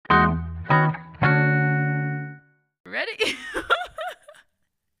ready?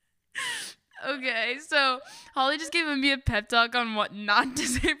 Okay, so Holly just gave me a pep talk on what not to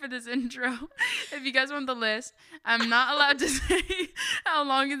say for this intro. If you guys want the list, I'm not allowed to say how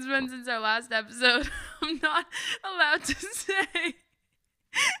long it's been since our last episode. I'm not allowed to say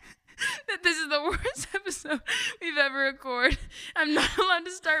that this is the worst episode we've ever recorded. I'm not allowed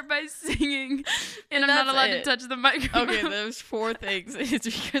to start by singing, and I'm not allowed to touch the microphone. Okay, those 4 things. It's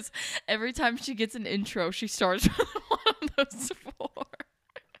because every time she gets an intro, she starts with one of those 4.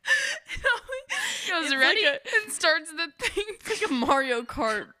 It only goes ready and starts the thing. It's like a Mario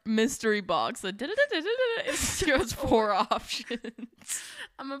Kart mystery box. It goes 4 options.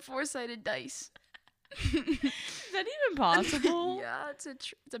 I'm a 4-sided dice. Is that even possible? Yeah, it's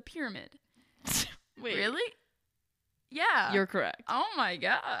a pyramid. Wait. Really? Yeah. You're correct. Oh my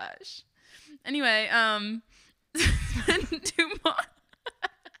gosh. Anyway, it's been 2 months.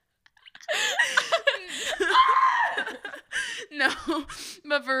 No,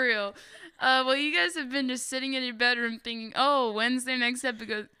 but for real. Well, you guys have been just sitting in your bedroom thinking, oh, when's their next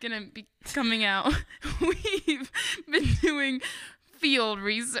episode gonna be coming out? We've been doing field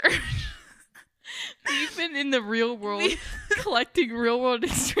research. We've been in the real world collecting real world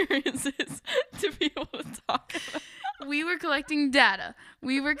experiences to be able to talk about. We were collecting data.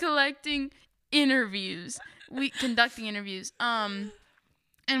 We were collecting interviews. Conducting interviews. And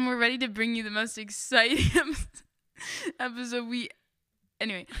we're ready to bring you the most exciting episode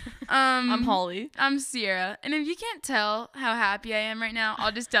Anyway, I'm Holly. I'm Sierra. And if you can't tell how happy I am right now,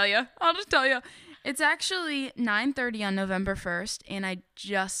 I'll just tell you. It's actually 9:30 on November 1st, and I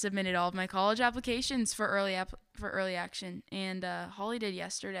just submitted all of my college applications for early action, and Holly did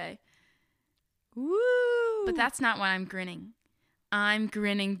yesterday. Woo! But that's not why I'm grinning. I'm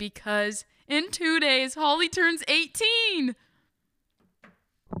grinning because in 2 days, Holly turns 18.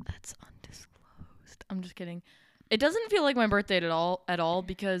 That's undisclosed. I'm just kidding. It doesn't feel like my birthday at all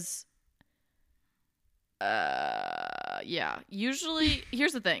because yeah. Usually,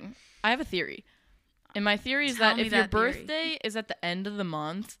 here's the thing. I have a theory. And my theory is that if your birthday is at the end of the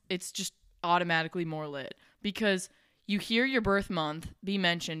month, it's just automatically more lit because you hear your birth month be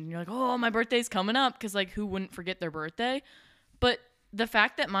mentioned and you're like, "Oh, my birthday's coming up," cuz like who wouldn't forget their birthday? But the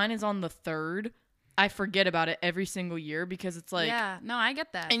fact that mine is on the 3rd, I forget about it every single year because it's like, yeah, no, I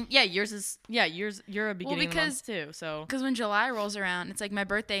get that. And yeah, you're a beginning of the month too. So because when July rolls around, it's like my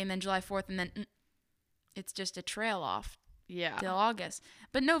birthday and then July 4th and then it's just a trail off. Yeah. Till August.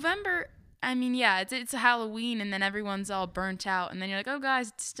 But November, I mean, yeah, it's Halloween and then everyone's all burnt out and then you're like, "Oh guys,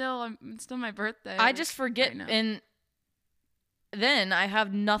 it's still my birthday." I just forget right and then I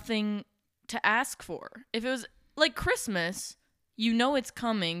have nothing to ask for. If it was like Christmas, you know it's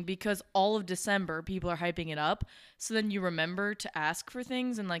coming because all of December people are hyping it up. So then you remember to ask for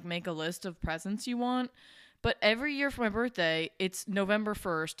things and like make a list of presents you want. But every year for my birthday, it's November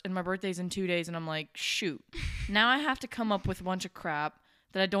 1st and my birthday's in 2 days and I'm like, shoot. Now I have to come up with a bunch of crap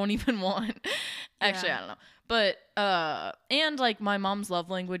that I don't even want. Actually, Yeah. I don't know. But and like my mom's love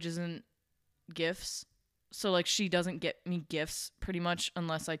language isn't gifts. So, like, she doesn't get me gifts pretty much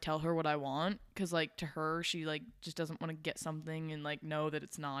unless I tell her what I want. Because, like, to her, she, like, just doesn't want to get something and, like, know that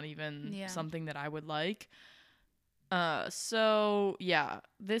it's not even something that I would like. So, yeah.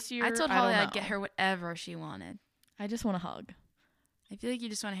 This year, I told Holly I'd get her whatever she wanted. I just want a hug. I feel like you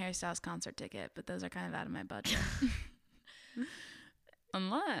just want a Harry Styles concert ticket, but those are kind of out of my budget.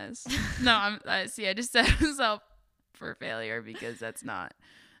 Unless. No, I just set myself for failure because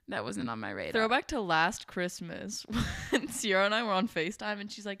that wasn't on my radar. Throwback to last Christmas when Sierra and I were on FaceTime and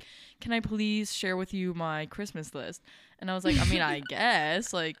she's like, "Can I please share with you my Christmas list?" And I was like, I mean, I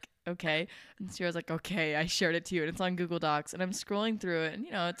guess, like, okay. And Sierra's like, okay, I shared it to you and it's on Google Docs and I'm scrolling through it and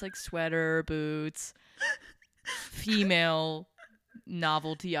you know, it's like sweater, boots, female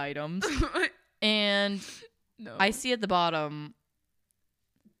novelty items. And no. I see at the bottom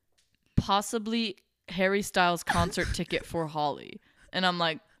possibly Harry Styles concert ticket for Holly. And I'm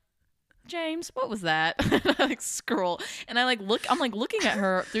like, James, what was that? And I like scroll and I'm looking at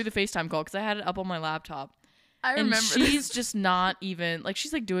her through the FaceTime call because I had it up on my laptop. I remember and she's just not even like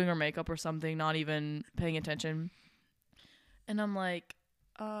she's like doing her makeup or something, not even paying attention. And I'm like,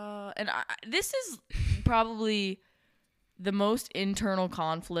 this is probably the most internal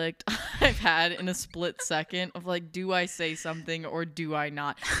conflict I've had in a split second of like, do I say something or do I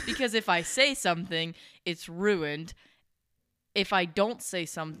not? Because if I say something, it's ruined. If I don't say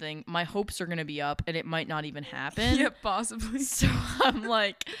something, my hopes are going to be up and it might not even happen. Yeah, possibly. So I'm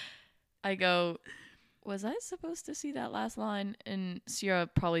like, I go, was I supposed to see that last line? And Sierra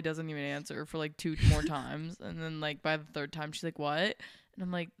probably doesn't even answer for like 2 more times. And then like by the 3rd time, she's like, what? And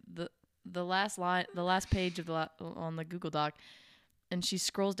I'm like, the last page of on the Google Doc, and she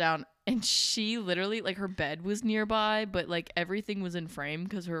scrolls down, and she literally, like, her bed was nearby, but, like, everything was in frame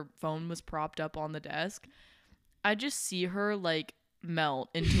because her phone was propped up on the desk. I just see her, like, melt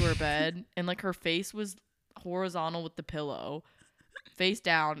into her bed, and, like, her face was horizontal with the pillow, face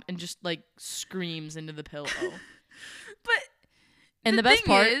down, and just, like, screams into the pillow. But and the best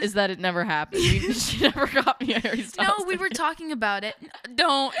part is that it never happened. She never got me a Harry Styles no, we were ticket. talking about it.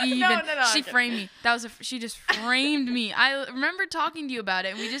 Don't even. No, She framed me. She just framed me. I remember talking to you about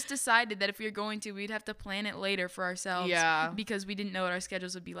it, and we just decided that if we were going to, we'd have to plan it later for ourselves. Yeah. Because we didn't know what our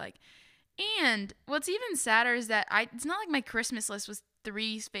schedules would be like. And what's even sadder is that it's not like my Christmas list was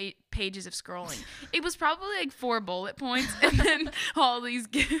 3 pages of scrolling. It was probably like 4 bullet points, and then Holly's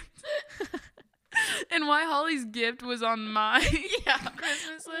gift. And why Holly's gift was on my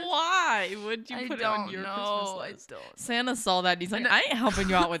Christmas list. Why would you put it on your Christmas list? I don't. Santa saw that and he's like, I ain't helping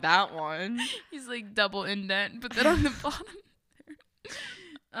you out with that one. He's like double indent, put that on the bottom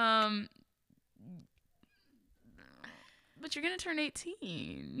there. But you're gonna turn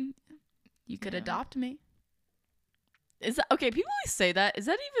 18. You could adopt me. Is that okay? People always say that. Is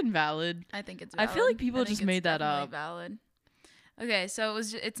that even valid? I think it's valid. I feel like people just made that up. Valid. Okay, so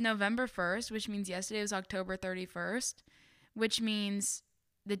it's November 1st, which means yesterday was October 31st, which means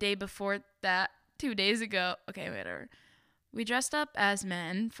the day before that, 2 days ago. Okay, whatever. We dressed up as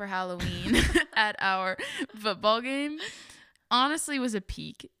men for Halloween at our football game. Honestly, was a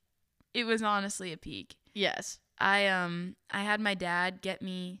peak. It was honestly a peak. Yes. I had my dad get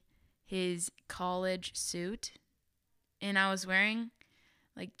me his college suit, and I was wearing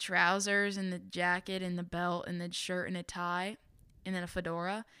like trousers and the jacket and the belt and the shirt and a tie and then a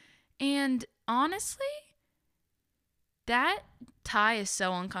fedora. And honestly, that tie is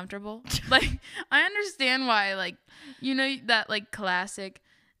so uncomfortable. Like, I understand why, like, you know, that like classic,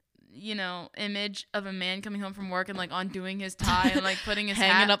 you know, image of a man coming home from work and like undoing his tie and like putting his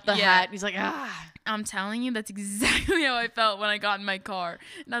hanging up the hat. He's like, ah. I'm telling you, that's exactly how I felt when I got in my car.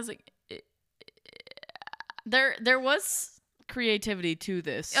 And I was like, there was creativity to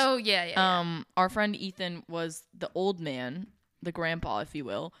this. oh yeah. Our friend Ethan was the old man, the grandpa, if you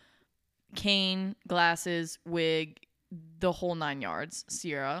will. Cane, glasses, wig, the whole 9 yards.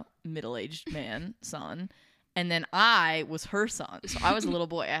 Sierra, middle-aged man, son. And then I was her son. So I was a little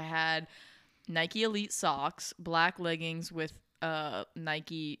boy. I had Nike Elite socks, black leggings with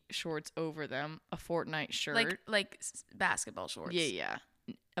Nike shorts over them, a Fortnite shirt. Like basketball shorts. Yeah.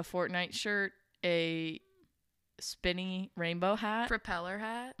 A Fortnite shirt, a spinny rainbow hat. Propeller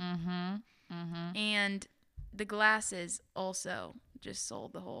hat. Mm-hmm. And the glasses also just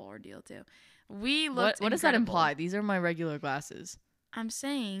sold the whole ordeal too. We looked What does that incredible. imply? These are my regular glasses. I'm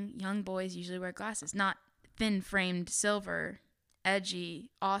saying young boys usually wear glasses, not thin-framed, silver,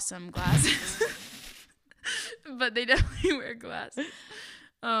 edgy, awesome glasses. But they definitely wear glasses.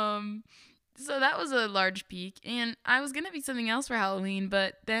 So that was a large peak, and I was gonna be something else for Halloween,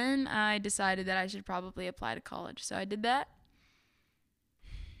 but then I decided that I should probably apply to college, so I did that,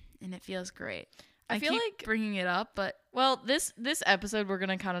 and it feels great. I feel keep like bringing it up, but well, this episode we're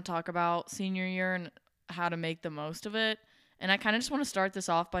gonna kind of talk about senior year and how to make the most of it, and I kind of just want to start this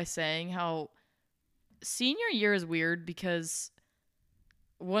off by saying how senior year is weird because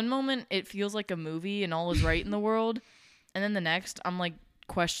one moment it feels like a movie and all is right in the world, and then the next I'm like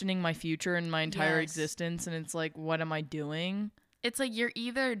questioning my future and my entire existence, and it's like, what am I doing? It's like you're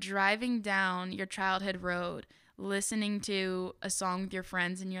either driving down your childhood road listening to a song with your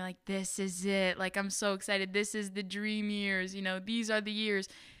friends and you're like, this is it, like I'm so excited, this is the dream years, you know, these are the years,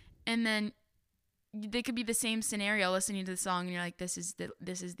 and then they could be the same scenario listening to the song and you're like, this is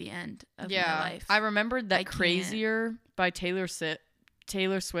the end of my life. I remembered that Crazier by Taylor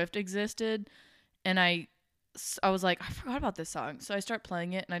Swift existed, and I was like, I forgot about this song. So I start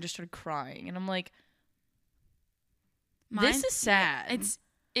playing it and I just started crying. And I'm like, this is sad.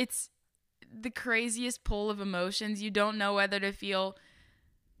 It's the craziest pull of emotions. You don't know whether to feel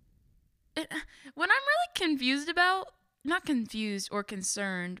it. What I'm really confused about, not confused or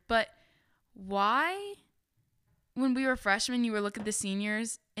concerned, but why when we were freshmen you were looking at the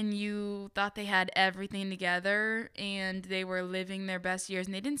seniors and you thought they had everything together and they were living their best years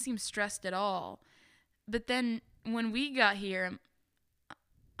and they didn't seem stressed at all. But then when we got here,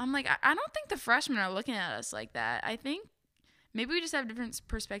 I'm like, I don't think the freshmen are looking at us like that. I think maybe we just have a different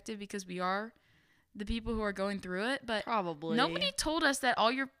perspective because we are the people who are going through it. But probably nobody told us that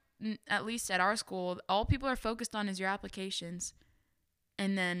at least at our school, all people are focused on is your applications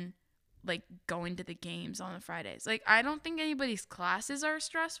and then like going to the games on the Fridays. Like, I don't think anybody's classes are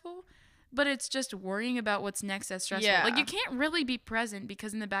stressful, but it's just worrying about what's next that's stressful. Yeah. Like, you can't really be present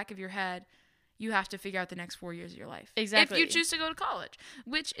because in the back of your head, you have to figure out the next 4 years of your life. Exactly. If you choose to go to college,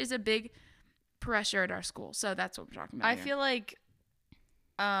 which is a big pressure at our school. So that's what we're talking about I here. feel like,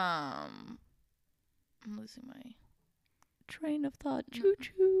 I'm losing my train of thought. Choo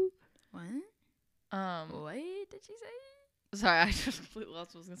choo. What? Um, What did she say? sorry, I just completely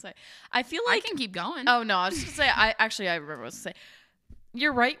lost what I was gonna say. I feel like I can keep going. Oh no, I was just gonna say I remember what I was gonna say.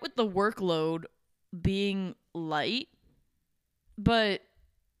 You're right with the workload being light, but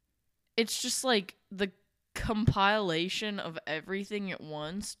it's just like the compilation of everything at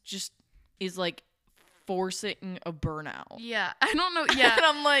once just is like forcing a burnout. Yeah, I don't know. Yeah, And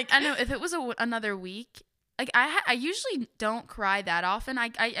I'm like, I know if it was another week, like I usually don't cry that often. I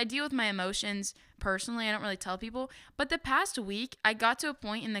deal with my emotions personally. I don't really tell people. But the past week, I got to a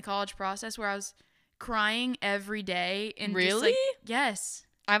point in the college process where I was crying every day. And just, really? like, yes.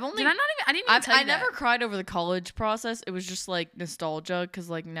 I've only Did I not even? I didn't even tell you I never that. cried over the college process. It was just like nostalgia because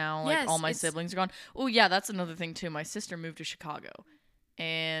like now like Yes, all my it's- siblings are gone. Oh yeah, that's another thing too. My sister moved to Chicago,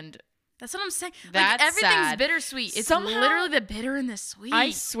 and That's what I'm saying. That's like everything's sad. bittersweet. It's Somehow- literally the bitter and the sweet. I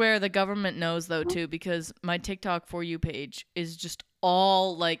swear the government knows though too because my TikTok For You page is just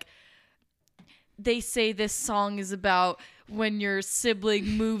all like they say this song is about when your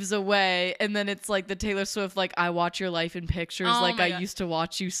sibling moves away and then it's like the Taylor Swift like I watch your life in pictures Oh like my I God. used to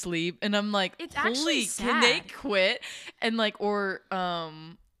watch you sleep and I'm like It's actually holy can they sad. quit and like or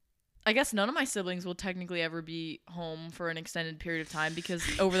I guess none of my siblings will technically ever be home for an extended period of time because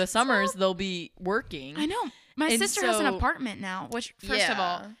over the summers they'll be working. I know. My And sister has an so- apartment now, which first of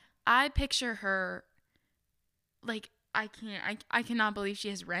all, Yeah. I picture her like I can't I cannot believe she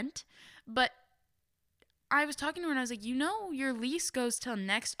has rent. But I was talking to her and I was like, "You know, your lease goes till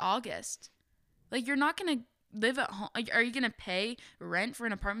next August. Like you're not going to live at home. Like, are you going to pay rent for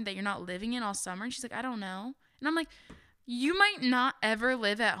an apartment that you're not living in all summer?" And she's like, "I don't know." And I'm like, "You might not ever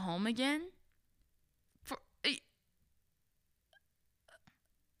live at home again." For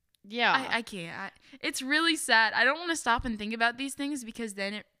Yeah. I can't. It's really sad. I don't want to stop and think about these things because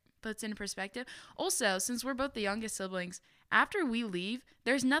then it puts into perspective. Also, since we're both the youngest siblings, after we leave,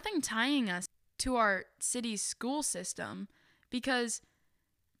 there's nothing tying us to our city's school system because,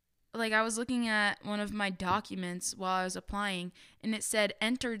 like, I was looking at one of my documents while I was applying and it said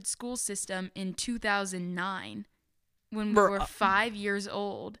entered school system in 2009 when we Bruh. were 5 years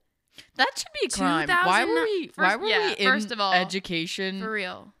old. That should be a crime. Why were 2009 we first- we yeah, in first of all, education For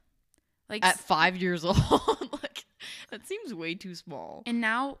real. Like, at 5 years old? Like that seems way too small. and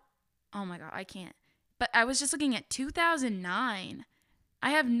now, oh my God, I can't. But I was just looking at 2009. I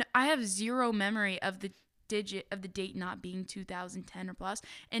have zero memory of the date not being 2010 or plus,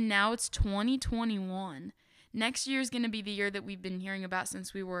 and now it's 2021. Next year is going to be the year that we've been hearing about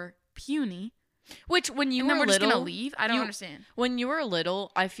since we were puny. Which when you And then were we're just little, going to leave? I don't you- understand. when you were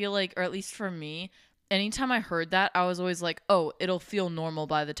little, I feel like, or at least for me, anytime I heard that, I was always like, "Oh, it'll feel normal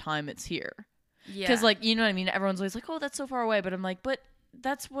by the time it's here." Yeah. Because like you know what I mean. Everyone's always like, "Oh, that's so far away," but I'm like, "But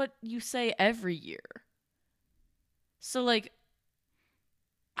that's what you say every year." So like,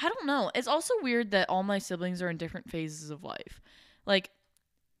 I don't know. It's also weird that all my siblings are in different phases of life. Like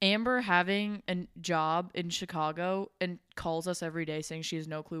Amber having a job in Chicago and calls us every day saying she has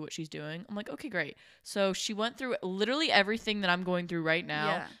no clue what she's doing. I'm like, okay, great. So she went through literally everything that I'm going through right now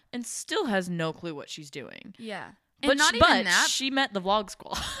Yeah. and still has no clue what she's doing. Yeah. But And not but even that. she met the vlog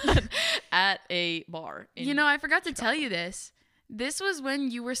squad at a bar. You know, I forgot to tell you this. This was when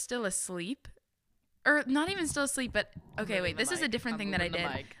you were still asleep. Or not even still asleep, but okay, wait. This is a different thing that I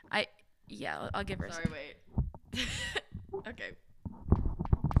did. Yeah, I'll give her a Sorry, wait. Okay.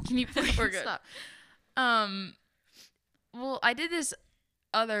 Can you please We're good. stop? Well, I did this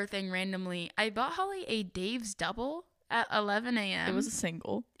other thing randomly. I bought Holly a Dave's double at 11 a.m. It was a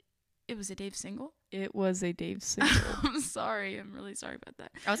single. It was a Dave single? It was a Dave single. I'm sorry. I'm really sorry about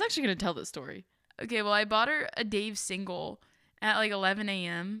that. I was actually going to tell this story. Okay, well, I bought her a Dave single at like 11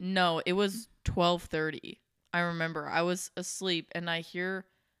 a.m. No, it was 12:30. I remember. I was asleep and I hear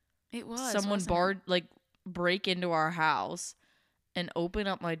It was. someone wasn't it? break into our house and open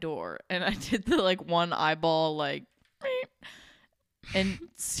up my door and I did the like one eyeball like meep. And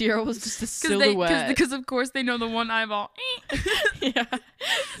Sierra was just a silhouette. Because of course they know the one eyeball. Yeah.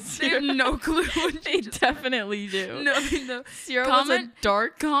 They have no clue what They definitely do. No, they know. Sierra was a Comment-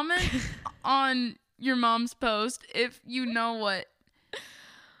 dark Comment on your mom's post if you know what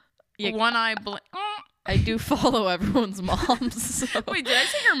Yeah, one eye I do follow everyone's moms. So. Wait, did I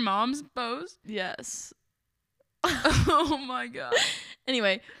say her mom's post? Yes. Oh my god.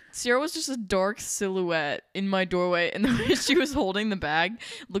 Anyway, Sierra was just a dark silhouette in my doorway, and the way she was holding the bag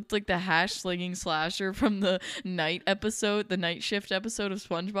looked like the hash slinging slasher from the night shift episode of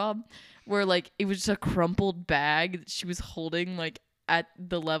SpongeBob, where like it was just a crumpled bag that she was holding like at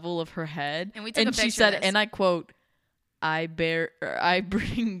the level of her head. And we took a picture she said, of this. and I quote, I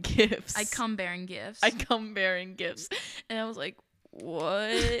bring gifts. I come bearing gifts. I come bearing gifts. And I was like,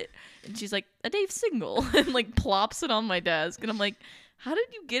 what? And she's like, a Dave's single. And like plops it on my desk. And I'm like, how did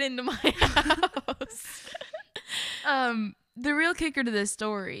you get into my house? The real kicker to this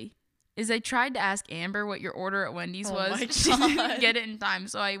story is I tried to ask Amber what your order at Wendy's Oh was. my She God. didn't get it in time,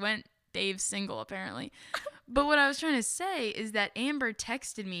 so I went Dave's single apparently. But what I was trying to say is that Amber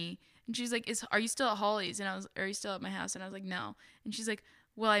texted me and she's like, "Are you still at Holly's?" And are you still at my house? And I was like, "No." And she's like,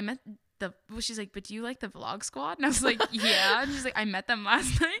 she's like, "But do you like the Vlog Squad?" And I was like, "Yeah." And she's like, "I met them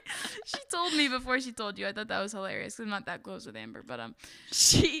last night." She told me before she told you. I thought that was hilarious. 'Cause I'm not that close with Amber, but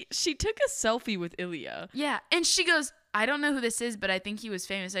She took a selfie with Ilya. yeah. And she goes, "I don't know who this is, but I think he was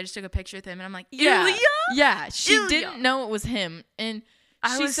famous. I just took a picture with him." And I'm like, Yeah. "Ilya?" Yeah, she Ilya. didn't know it was him. And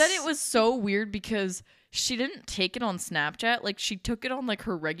she said it was so weird because she didn't take it on Snapchat. Like, she took it on, like,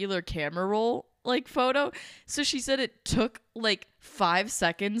 her regular camera roll, like, photo. So she said it took, like, 5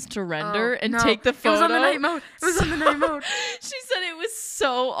 seconds to render and take the photo. It was on the night mode. It was on the night mode. She said it was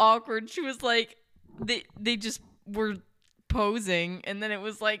so awkward. She was like, they just were posing, and then it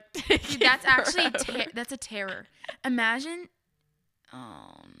was like, Dude, that's actually that's a terror. Imagine.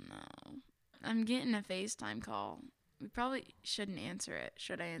 Oh no, I'm getting a FaceTime call. We probably shouldn't answer it.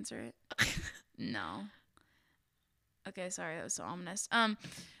 Should I answer it? No. Okay, sorry, that was so ominous.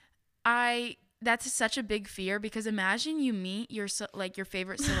 That's such a big fear because imagine you meet your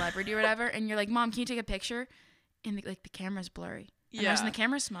favorite celebrity or whatever, and you're like, "Mom, can you take a picture?" And the camera's blurry. Imagine the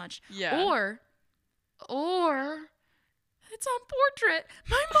camera's smudged. Yeah. Or it's on portrait.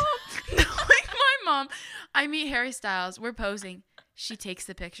 My mom, my mom. I meet Harry Styles. We're posing. She takes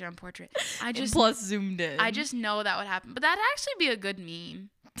the picture on portrait. Plus zoomed in. I just know that would happen. But that'd actually be a good meme.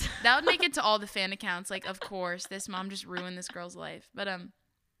 That would make it to all the fan accounts. Like, of course, this mom just ruined this girl's life. But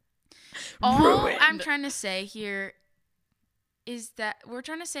all I'm trying to say here is that we're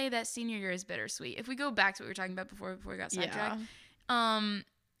trying to say that senior year is bittersweet. If we go back to what we were talking about before we got sidetracked. Yeah.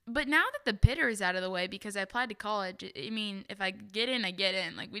 But now that the bitter is out of the way because I applied to college, I mean, if I get in, I get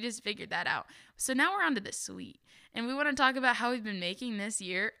in. Like, we just figured that out. So now we're on to the sweet. And we want to talk about how we've been making this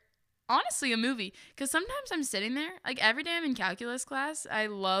year, honestly, a movie. Because sometimes I'm sitting there, like every day I'm in calculus class. I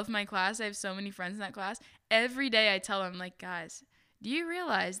love my class. I have so many friends in that class. Every day I tell them, like, guys, do you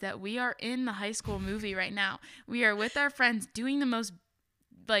realize that we are in the high school movie right now? We are with our friends doing the most,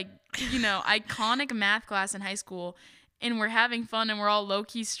 iconic math class in high school. And we're having fun and we're all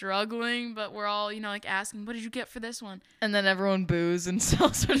low-key struggling, but we're all, asking, what did you get for this one? And then everyone boos and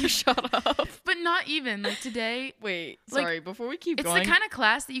tells her to shut up. But not even. Like, today... Wait, sorry, before we keep going... It's the kind of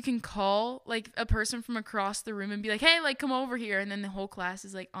class that you can call, like, a person from across the room and be like, hey, like, come over here. And then the whole class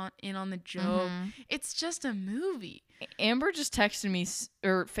is, like, on the joke. Mm-hmm. It's just a movie. Amber just texted me,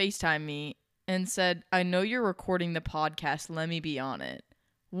 or FaceTimed me, and said, I know you're recording the podcast. Let me be on it.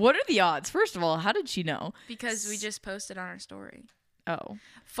 What are the odds? First of all, how did she know? Because we just posted on our story. Oh.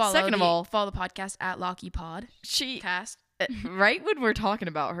 Second of all, follow the podcast at LockyPod. Cast. Right when we're talking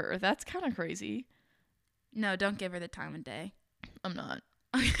about her. That's kind of crazy. No, don't give her the time of day. I'm not.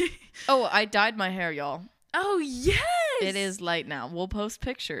 Oh, I dyed my hair, y'all. Oh, yes! It is light now. We'll post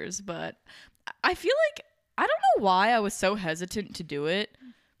pictures, but I feel like, I don't know why I was so hesitant to do it,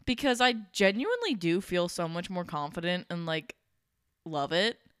 because I genuinely do feel so much more confident and, like, love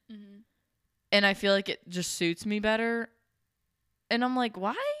it. Mm-hmm. And I feel like it just suits me better. And I'm like,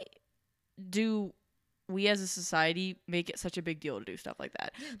 why do we as a society make it such a big deal to do stuff like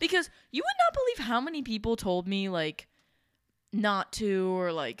that? Because you would not believe how many people told me, like, not to,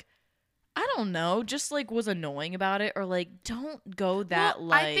 or, like, I don't know, just, like, was annoying about it, or, like, don't go that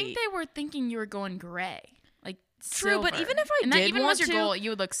light. I think they were thinking you were going gray. Like, true, silver. but even if I and did that even want was your to, goal,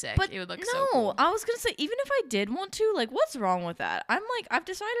 you would look sick. But it would look no, so cool. I was gonna say, even if I did want to, like, what's wrong with that? I'm like, I've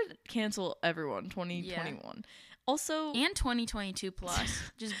decided to cancel everyone 2021. Yeah. Also, and 2022 plus,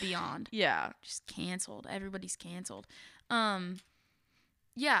 just beyond. Yeah, just canceled. Everybody's canceled.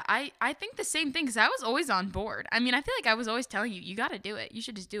 Yeah, I think the same thing because I was always on board. I mean, I feel like I was always telling you, you got to do it. You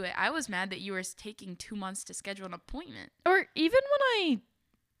should just do it. I was mad that you were taking 2 months to schedule an appointment. Or even when I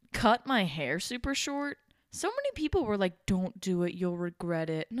cut my hair super short, so many people were like, don't do it, you'll regret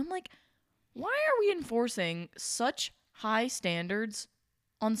it. And I'm like, why are we enforcing such high standards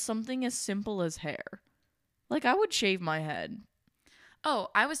on something as simple as hair? Like, I would shave my head. Oh,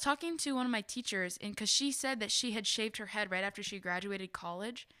 I was talking to one of my teachers, and because she said that she had shaved her head right after she graduated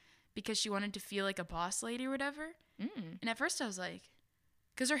college because she wanted to feel like a boss lady or whatever. And at first I was like,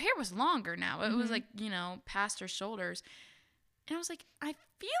 because her hair was longer now. It was like, past her shoulders. And I was like, I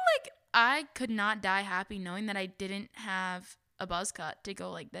feel like I could not die happy knowing that I didn't have a buzz cut to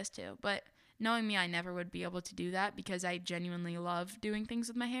go like this too. But knowing me, I never would be able to do that because I genuinely love doing things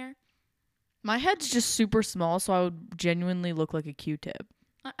with my hair. My head's just super small, so I would genuinely look like a Q-tip.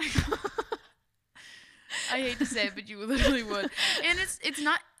 I hate to say it, but you literally would. And it's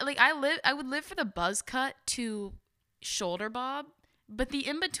not like I would live for the buzz cut to shoulder bob, but the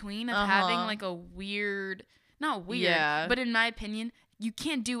in between of having like a weird, not weird, but in my opinion, you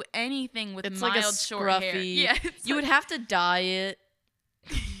can't do anything with it's mild like a short hair. scruffy. Yeah, You would have to dye it.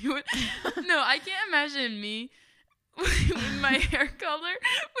 No, I can't imagine me with my hair color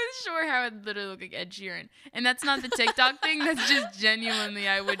with short hair. I would literally look like Ed Sheeran, and that's not the TikTok thing. That's just genuinely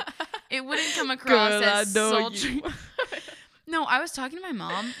it wouldn't come across as sultry. No, I was talking to my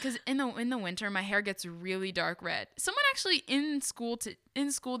mom because in the winter my hair gets really dark red. Someone actually in school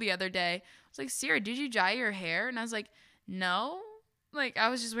the other day was like, "Sierra, did you dye your hair?" And I was like, "No, like I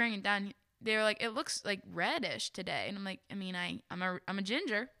was just wearing it down." They were like, "It looks like reddish today," and I'm like, "I mean, I'm a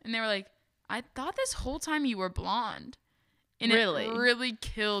ginger," and they were like, "I thought this whole time you were blonde," and Really? it really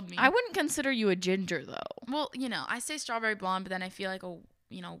killed me. I wouldn't consider you a ginger though. Well, I say strawberry blonde, but then I feel like a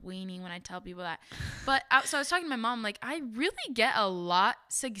weenie when I tell people that. But so I was talking to my mom, like, I really get a lot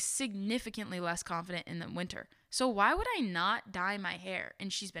significantly less confident in the winter. So why would I not dye my hair?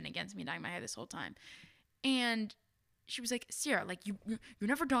 And she's been against me dyeing my hair this whole time. And she was like, Sierra, like you're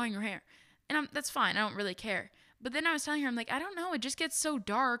never dyeing your hair. And that's fine. I don't really care. But then I was telling her, I'm like, I don't know. It just gets so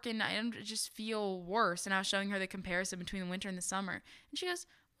dark and I just feel worse. And I was showing her the comparison between the winter and the summer. And she goes,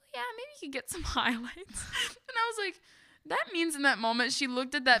 well, yeah, maybe you could get some highlights. And I was like, that means in that moment she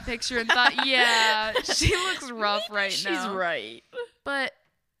looked at that picture and thought, yeah, she looks rough right now. She's right. But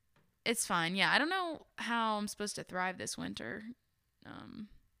it's fine. Yeah, I don't know how I'm supposed to thrive this winter.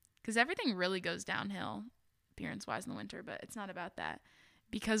 Because everything really goes downhill appearance-wise in the winter, but it's not about that.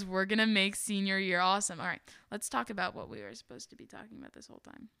 Because we're going to make senior year awesome. All right, let's talk about what we were supposed to be talking about this whole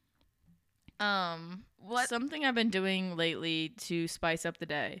time. Something I've been doing lately to spice up the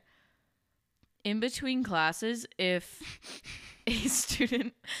day. In between classes, if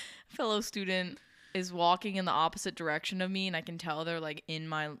a fellow student is walking in the opposite direction of me and I can tell they're like in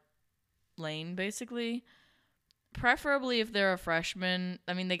my lane, basically, preferably if they're a freshman,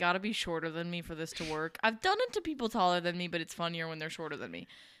 I mean, they got to be shorter than me for this to work. I've done it to people taller than me, but it's funnier when they're shorter than me.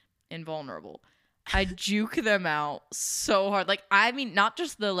 Invulnerable. I juke them out so hard. Like, I mean, not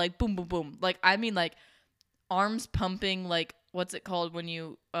just the like boom, boom, boom. Like, I mean, like arms pumping, like, what's it called when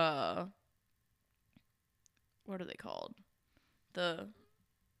you, what are they called? The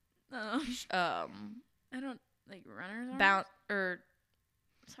I don't like runners.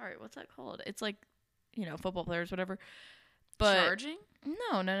 Sorry, what's that called? It's like, football players, whatever. But charging?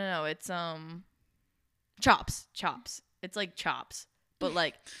 No. It's chops. It's like chops, but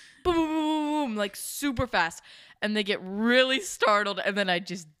like boom, boom, boom, boom, like super fast, and they get really startled, and then I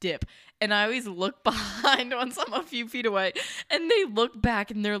just dip. And I always look behind once I'm a few feet away, and they look back,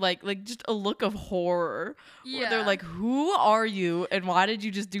 and they're like just a look of horror. Yeah. Where they're like, "Who are you, and why did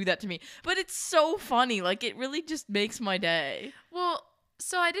you just do that to me?" But it's so funny. Like, it really just makes my day. Well,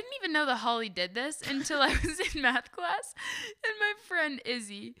 so I didn't even know that Holly did this until I was in math class, and my friend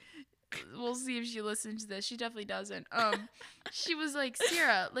Izzy, we'll see if she listens to this. She definitely doesn't. She was like,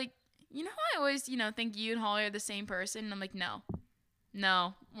 Sierra, like, how I always, think you and Holly are the same person? And I'm like, no,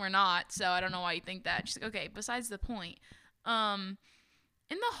 we're not. So I don't know why you think that. She's like, okay, besides the point. In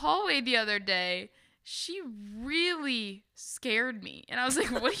the hallway the other day, she really scared me. And I was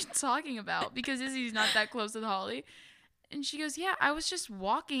like, what are you talking about? Because Izzy's not that close with Holly. And she goes, yeah, I was just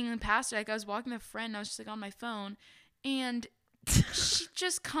walking past her. Like, I was walking with a friend. And I was just, like, on my phone. And she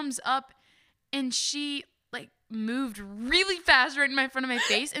just comes up and she, like, moved really fast right in front of my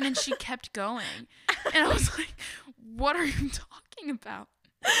face. And then she kept going. And I was like, what are you talking about?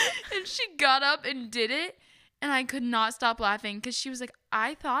 And she got up and did it. And I could not stop laughing because she was like,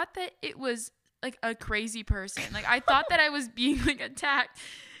 I thought that it was, like, a crazy person. Like, I thought that I was being, like, attacked.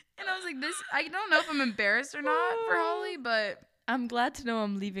 And I was like, I don't know if I'm embarrassed or not for Holly, but I'm glad to know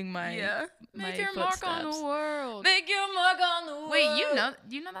I'm leaving my Make my your footsteps. mark on the world. Make your mark on the world. Wait,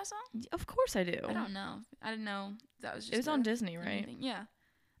 do you know that song? Of course I do. I don't know. I didn't know that was just. It was on Disney, right? Thing. Yeah.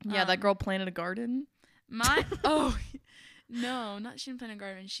 Yeah, that girl planted a garden. No, she didn't plant a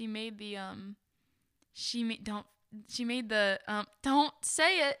garden. She made the don't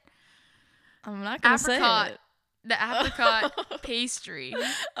say it. I'm not gonna say it. the apricot pastry.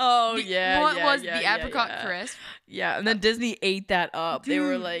 Oh The- yeah. What yeah, was yeah, the yeah, apricot yeah. crisp? Yeah, and then Disney ate that up. They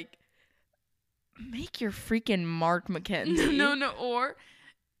were Dude. like, make your freaking Mark McKenzie. No, or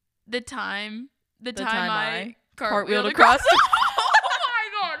the time time I cartwheeled cartwheeled across. oh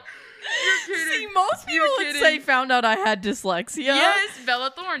my god. You're See, kidding. most people You're would say kidding. found out I had dyslexia. Yes,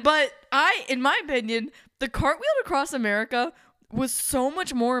 Bella Thorne. But in my opinion, the cartwheel across America was so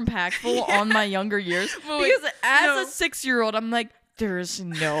much more impactful on my younger years. Well, wait, Because as no. a 6-year-old, I'm like, there's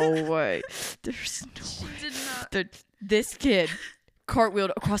no way. There's no She way. did not. that this kid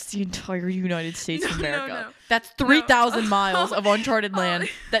cartwheeled across the entire United States of No, no, America. no. That's 3,000 No. miles of uncharted land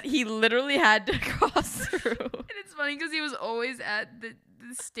Holly. that he literally had to cross through. And it's funny because he was always at the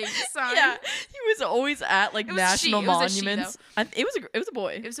state sign. Yeah, he was always at like It was a she. national It was a she, monuments. It was a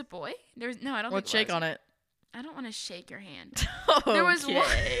boy. It was a boy? No, I don't Let's think shake on it. I don't want to shake your hand. There was one-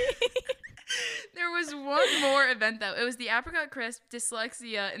 Okay. There was one more event though. It was the apricot crisp,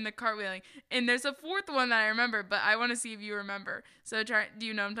 dyslexia, and the cartwheeling. And there's a fourth one that I remember, but I want to see if you remember. So do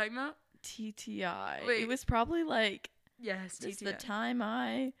you know what I'm talking about? TTI. Wait. It was probably like Yes, just the time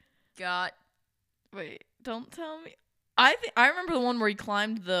I got. wait. Don't tell me. I remember the one where he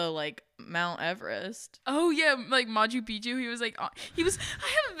climbed the like Mount Everest. Oh yeah, like Machu Picchu. He was like, I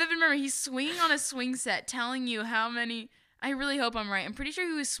have a vivid memory. He's swinging on a swing set, telling you how many. I really hope I'm right. I'm pretty sure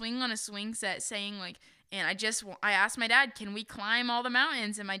he was swinging on a swing set, saying like, and I asked my dad, can we climb all the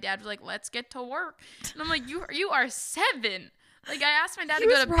mountains? And my dad was like, let's get to work. And I'm like, you are 7. Like I asked my dad He to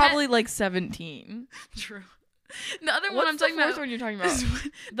was go to probably like 17. True. The other one What's I'm the talking fourth about. one you're talking about? is the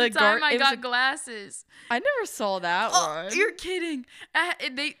The time gar- I it was got a- glasses. I never saw that Oh, one. you're kidding.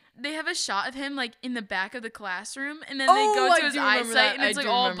 They have a shot of him like in the back of the classroom, and then Oh, they go I to his do remember eyesight, that. and I it's like do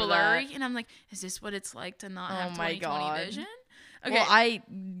all remember blurry. that. And I'm like, is this what it's like to not Oh have my 20/20 God. vision? Okay.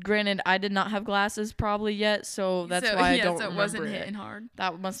 Well, granted, I did not have glasses probably yet, so that's why I don't so it remember wasn't it. hitting hard.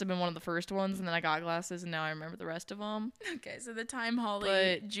 That must have been one of the first ones, and then I got glasses, and now I remember the rest of them. Okay, so the time Holly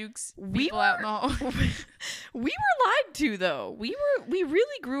But jukes we people out in the hall. We were lied to, though. We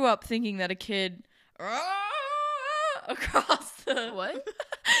really grew up thinking that a kid across the What?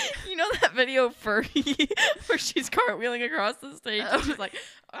 You know that video of Fergie where she's cartwheeling across the stage and she's like,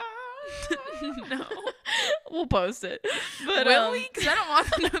 No. We'll post it. But Will we? Because I don't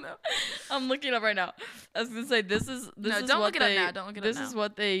want to know. I'm looking up right now. I was gonna say this is No, is don't what look it up they now. Don't look it up this now. is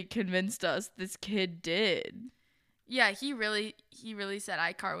what they convinced us this kid did. Yeah, he really said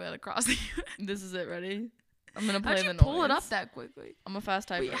I cartwheeled across the. This is it. Ready? I'm gonna play How'd the you noise. pull it up that quickly? I'm a fast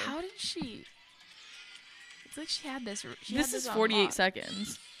typer. Wait, how did she? It's like she had this. This is 48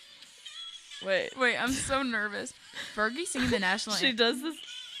 seconds. Wait. Wait, I'm so nervous. Fergie singing the national She anthem. does this.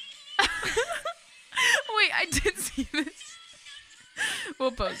 Wait, I did see this.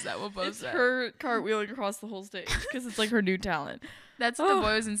 We'll post that. We'll post It's that. her cartwheeling across the whole stage because it's like her new talent. That's what the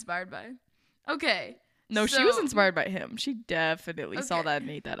boy was inspired by. Okay. No, she was so- inspired by him. She definitely saw Okay. that and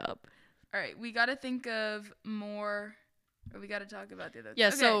made that up. All right, we got to think of more, or we got to talk about the other. Yeah,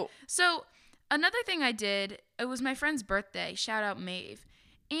 Okay, so another thing I did, it was my friend's birthday. Shout out Maeve.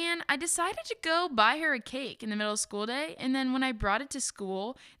 And I decided to go buy her a cake in the middle of school day. And then when I brought it to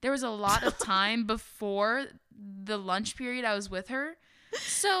school, there was a lot of time before the lunch period I was with her.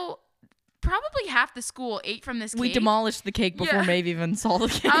 So probably half the school ate from this cake. We demolished the cake before Yeah. Maeve even saw the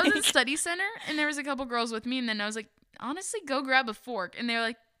cake. I was in study center, and there was a couple girls with me. And then I was like, honestly, go grab a fork. And they were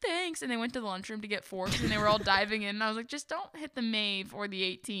like, thanks. And they went to the lunchroom to get forks, and they were all diving in. And I was like, just don't hit the Maeve or the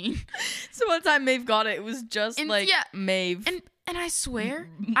 18. So by the time Maeve got it, it was just And like yeah, Maeve. And I swear,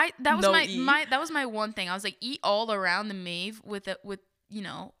 that was No my, E. that was my one thing. I was like, eat all around the Maeve with an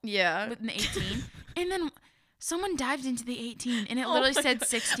 18. And then someone dived into the 18, and it Oh literally my said God.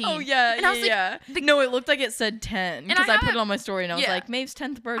 16. Oh yeah, And I was like, yeah. the- No, it looked like it said 10 because I have put a- it on my story and I was yeah. like, Maeve's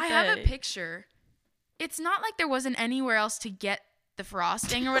 10th birthday. I have a picture. It's not like there wasn't anywhere else to get the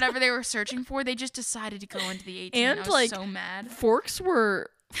frosting or whatever they were searching for. They just decided to go into the 18. And, I was like, so mad. Forks were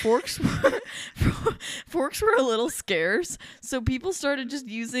forks were a little scarce, so people started just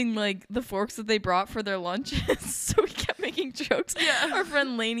using like the forks that they brought for their lunches. So we kept making jokes. Yeah. Our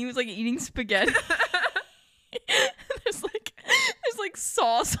friend Lainey was like eating spaghetti. there's like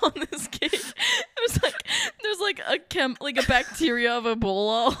sauce on this cake. There's like a bacteria of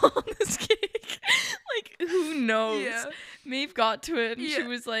Ebola on this cake. Like who knows? Yeah. Maeve got to it and she Yeah.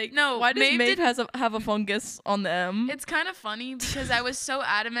 was like, No, why does Maeve Maeve did- have a fungus on the M? It's kind of funny because I was so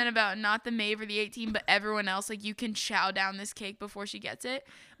adamant about not the Maeve or the 18, but everyone else, like, you can chow down this cake before she gets it.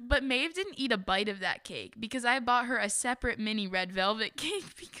 But Maeve didn't eat a bite of that cake because I bought her a separate mini red velvet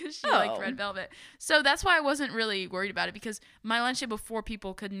cake because she liked Oh. red velvet. So that's why I wasn't really worried about it because my lunch day before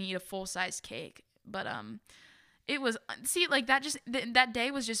people couldn't eat a full-size cake. But, it was, see, like that just, that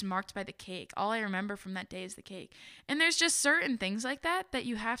day was just marked by the cake. All I remember from that day is the cake. And there's just certain things like that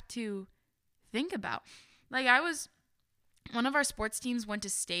you have to think about. Like one of our sports teams went to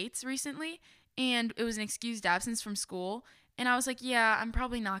States recently, and it was an excused absence from school. And I was like, yeah, I'm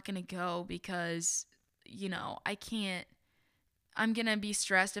probably not going to go because, I can't. I'm going to be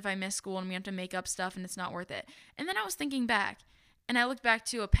stressed if I miss school and we have to make up stuff and it's not worth it. And then I was thinking back, and I looked back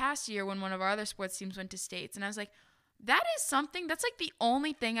to a past year when one of our other sports teams went to States, and I was like, that is something, that's like the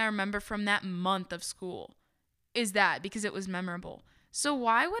only thing I remember from that month of school is that, because it was memorable. So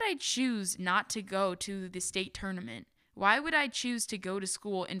why would I choose not to go to the state tournament? Why would I choose to go to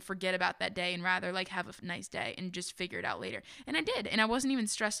school and forget about that day and rather like have a nice day and just figure it out later? And I did, and I wasn't even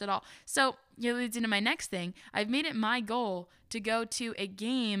stressed at all. So it leads into my next thing. I've made it my goal to go to a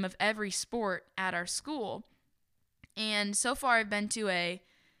game of every sport at our school. And so far I've been to a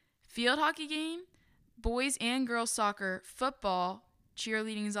field hockey game, boys and girls soccer, football,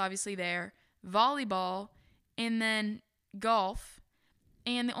 cheerleading is obviously there, volleyball, and then golf.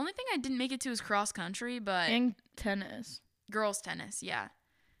 And the only thing I didn't make it to is cross country, but And tennis. Girls tennis, yeah,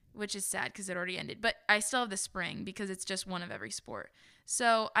 which is sad because it already ended. But I still have the spring because it's just one of every sport.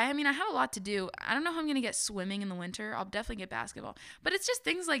 So, I have a lot to do. I don't know how I'm going to get swimming in the winter. I'll definitely get basketball. But it's just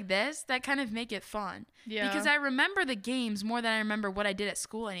things like this that kind of make it fun. Yeah. Because I remember the games more than I remember what I did at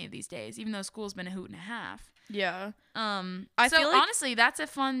school any of these days, even though school's been a hoot and a half. Yeah. I feel like, honestly, that's a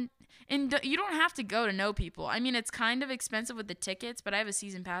fun... And you don't have to go to know people. It's kind of expensive with the tickets, but I have a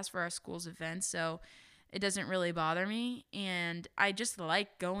season pass for our school's events, so it doesn't really bother me. And I just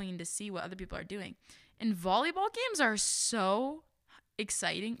like going to see what other people are doing. And volleyball games are so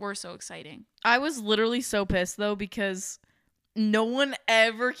exciting. We're so exciting. I was literally so pissed, though, because no one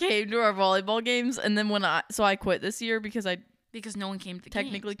ever came to our volleyball games. And then so I quit this year because no one came to the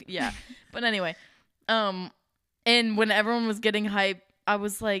technically, games. Yeah. But anyway, and when everyone was getting hype, I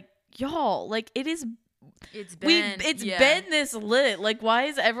was like, y'all, like it's been this lit. Like, why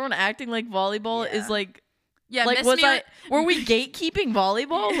is everyone acting like volleyball is like, yeah, like were we gatekeeping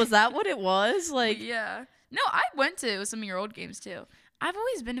volleyball? Was that what it was? Like, yeah. No, I went to some of your old games too. I've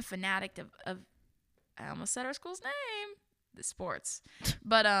always been a fanatic of I almost said our school's name, the sports.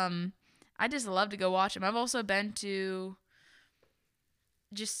 But I just love to go watch them. I've also been to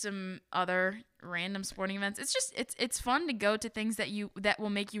just some other random sporting events. It's just it's fun to go to things that will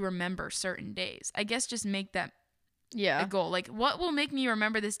make you remember certain days. I guess just make that a goal. Like, what will make me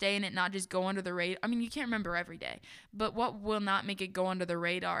remember this day and it not just go under the radar? You can't remember every day, but what will not make it go under the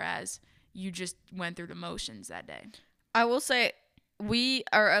radar as you just went through the motions that day? I will say,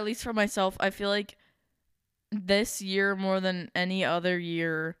 or at least for myself, I feel like this year more than any other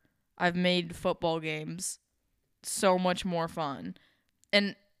year, I've made football games so much more fun.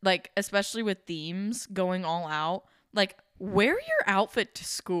 And, like, especially with themes going all out, like, wear your outfit to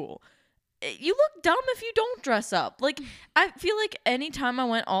school. You look dumb if you don't dress up. Like, I feel like anytime I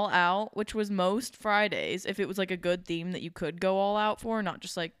went all out, which was most Fridays, if it was, like, a good theme that you could go all out for, not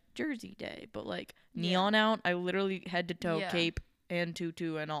just, like, Jersey Day, but, like, neon out, I literally head to toe, cape and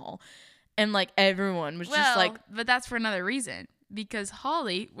tutu and all. And, like, everyone was just, like... But that's for another reason. Because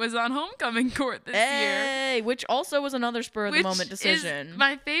Holly was on homecoming court this year. Which also was another spur-of-the-moment decision.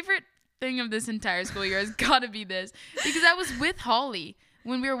 My favorite thing of this entire school year has got to be this. Because I was with Holly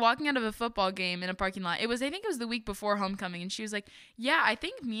when we were walking out of a football game in a parking lot. I think it was the week before homecoming. And she was like, yeah, I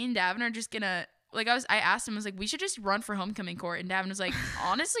think me and Davin are just going to... Like, I asked him, I was like, we should just run for homecoming court. And Davin was like,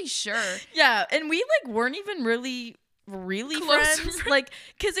 honestly, sure. Yeah, and we, like, weren't even really friends, like,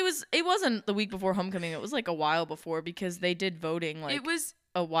 because it wasn't the week before homecoming, it was like a while before, because they did voting, like, it was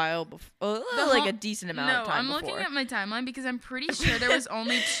a while before, like a decent amount of time before. Looking at my timeline because I'm pretty sure there was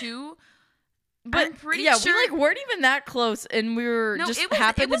only two, but I'm pretty sure we like weren't even that close, and we were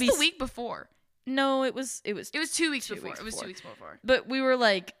it was the week before. No, it was 2 weeks before. It was 2 weeks before. But we were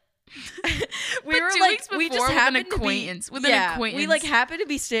like we just happened to be with an acquaintance. We like happened to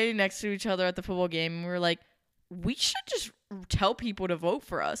be standing next to each other at the football game, and we were like, we should just tell people to vote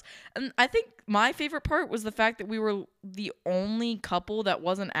for us. And I think my favorite part was the fact that we were the only couple that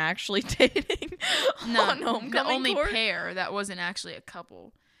wasn't actually dating on homecoming the only court. Pair that wasn't actually a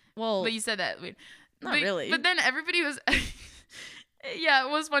couple. Well, but you said that. Not really. But then everybody was... Yeah, it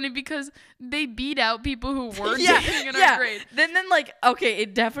was funny because they beat out people who were dating in our grade. Then like, okay,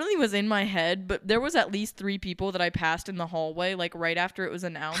 it definitely was in my head, but there was at least 3 people that I passed in the hallway, like right after it was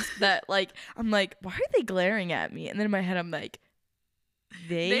announced that like, I'm like, why are they glaring at me? And then in my head, I'm like,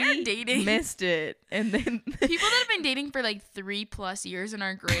 they are dating. Missed it. And then people that have been dating for like 3+ years in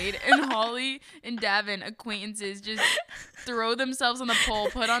our grade, and Holly and Davin, acquaintances, just throw themselves on the poll,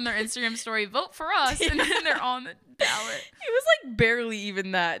 put on their Instagram story, vote for us, and then they're on the ballot. It was like barely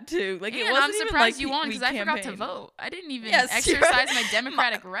even that too. Like it And wasn't I'm even surprised like you won we because I forgot to campaigned. vote. I didn't even Yes, exercise my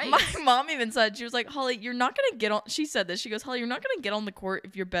democratic My rights. mom even said, she was like, Holly, you're not gonna get on. She said this. She goes, Holly, you're not gonna get on the court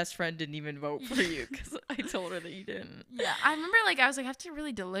if your best friend didn't even vote for you. Because I told her that you didn't. Yeah, I remember I was like, I have to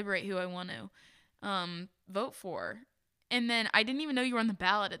really deliberate who I want to vote for, and then I didn't even know you were on the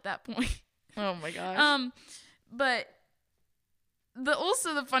ballot at that point. Oh my gosh. But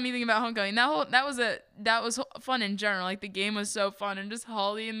the funny thing about homecoming, that was fun in general. Like the game was so fun, and just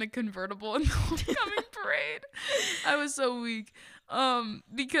Holly in the convertible in the homecoming parade. I was so weak.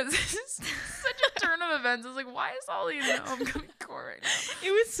 Because it's such a turn of events. I was like, why is Holly in the homecoming court right now?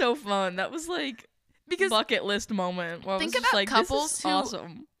 It was so fun. That was like Because bucket list moment. Where I think was just about like, couples this is who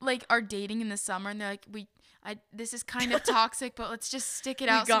awesome. like are dating in the summer, and they're like, this is kind of toxic, but let's just stick it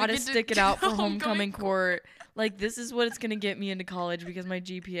out. We so gotta get to stick it out for homecoming homecoming court. Like, this is what it's gonna get me into college because my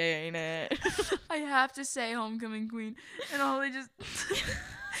GPA ain't it. I have to say homecoming queen. And Holly just...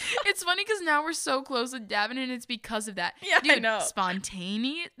 It's funny because now we're so close with Davin, and it's because of that. Yeah, Dude, I know.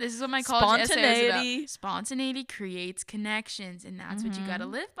 Spontaneity. This is what my college essay was Spontaneity. about. Spontaneity creates connections, and that's what you gotta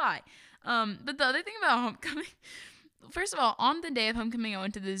Mm-hmm. live by. But the other thing about homecoming... First of all, on the day of homecoming, I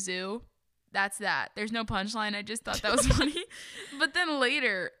went to the zoo. That's that. There's no punchline. I just thought that was funny. But then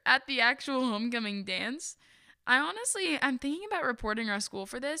later, at the actual homecoming dance, I'm thinking about reporting our school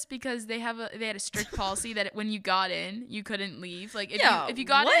for this because they had a strict policy that when you got in, you couldn't leave. Like if you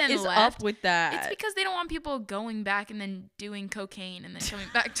got in and is left, up with that? it's because they don't want people going back and then doing cocaine and then coming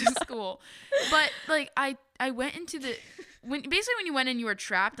back to school. But like I went into when you went in, you were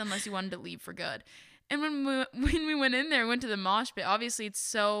trapped unless you wanted to leave for good. And when we went in there, we went to the mosh pit. Obviously, it's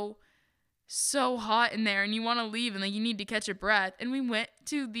so hot in there, and you want to leave, and like you need to catch a breath. And we went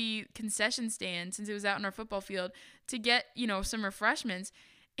to the concession stand since it was out in our football field to get some refreshments,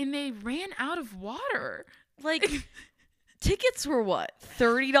 and they ran out of water. Like, tickets were what?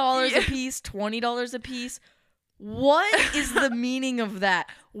 $30 Yeah. a piece, $20 a piece. What is the meaning of that?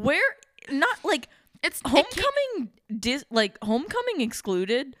 Where not like It's homecoming homecoming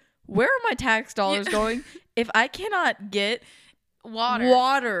excluded? Where are my tax dollars going if I cannot get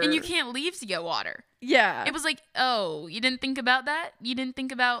water? and you can't leave to get water. Yeah. It was like, oh, you didn't think about that? You didn't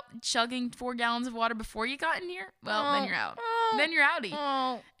think about chugging 4 gallons of water before you got in here? Well, then you're out. Then you're outie.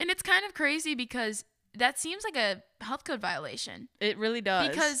 Oh. And it's kind of crazy because that seems like a health code violation. It really does.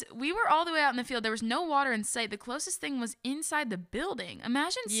 Because we were all the way out in the field. There was no water in sight. The closest thing was inside the building.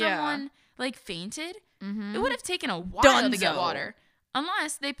 Imagine someone like fainted. Mhm. It would have taken a while to get Dunzo. water.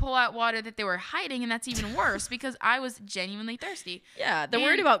 Unless they pull out water that they were hiding, and that's even worse because I was genuinely thirsty. Yeah, they're And-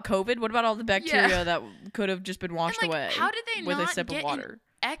 worried about COVID. What about all the bacteria that could have just been washed And, like, away? how did they with not a sip get of water?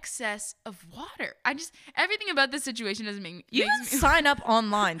 excess of water? Everything about this situation doesn't make me. You makes can me sign up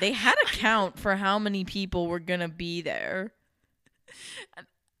online. They had a count for how many people were gonna be there.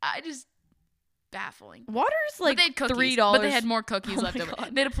 baffling. Water's But like they had cookies, $3. but they had more cookies Oh left my over.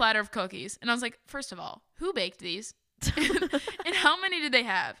 God. They had a platter of cookies, and I was like, first of all, who baked these? And how many did they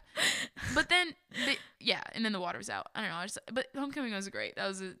have? But then, and then the water was out. I don't know. But homecoming was great. That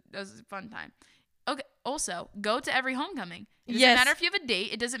was a fun time. Okay. Also, go to every homecoming. It doesn't Yes. matter if you have a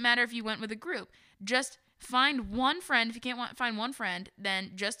date. It doesn't matter if you went with a group. Just find one friend. If you can't find one friend,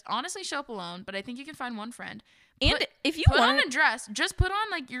 then just honestly show up alone. But I think you can find one friend. And Put- if you Put on want a dress. Just put on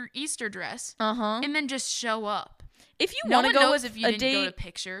like your Easter dress, and then just show up. if you No want one to go knows with if you a didn't go to date,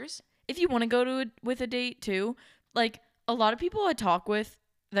 pictures. if you want to go to with a date too, like a lot of people I talk with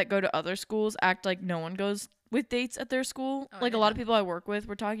that go to other schools act like no one goes with dates at their school. Oh, I Like a didn't lot know. of people I work with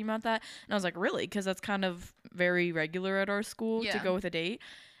were talking about that, and I was like, really? Because that's kind of very regular at our school to Yeah. go with a date.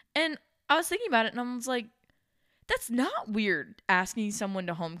 And I was thinking about it, and I was like, that's not weird asking someone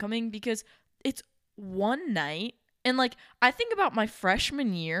to homecoming because it's one night. And like I think about my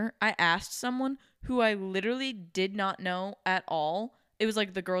freshman year, I asked someone who I literally did not know at all. It was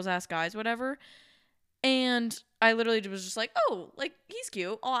like the girls ask guys, whatever. And I literally was just like, oh, like he's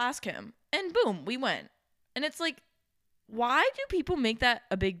cute. I'll ask him. And boom, we went. And it's like, why do people make that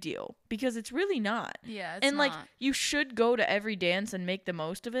a big deal? Because it's really not. Yeah, it's And like not. you should go to every dance and make the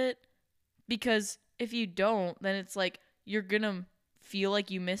most of it. Because if you don't, then it's like you're gonna feel like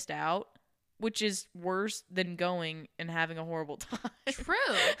you missed out, which is worse than going and having a horrible time. True.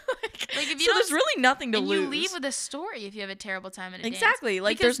 Like, if you so don't there's really nothing to and lose. you leave with a story if you have a terrible time at a dance. exactly.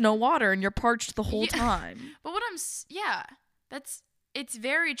 Like Because- there's no water and you're parched the whole Yeah. time. But what it's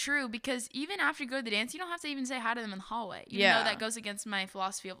very true because even after you go to the dance, you don't have to even say hi to them in the hallway. Even Yeah. though that goes against my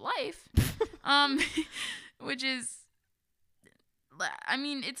philosophy of life. Which is I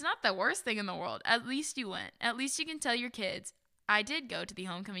mean, it's not the worst thing in the world. At least you went. At least you can tell your kids, I did go to the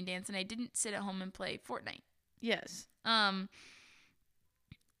homecoming dance and I didn't sit at home and play Fortnite. Yes.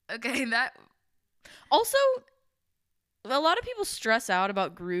 Okay, that... Also, a lot of people stress out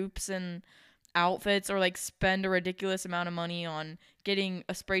about groups and outfits or like spend a ridiculous amount of money on getting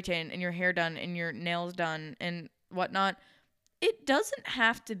a spray tan and your hair done and your nails done and whatnot. It doesn't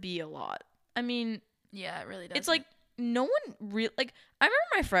have to be a lot. I mean, yeah, it really does. It's like no one really like. I remember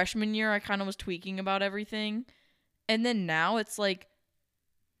my freshman year, I kind of was tweaking about everything, and then now it's like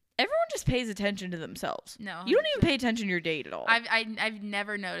everyone just pays attention to themselves. No, you don't even pay attention to your date at all. I've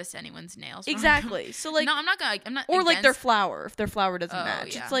never noticed anyone's nails. Exactly. So like, no, I'm not gonna. I'm not. Or against... like their flower. If their flower doesn't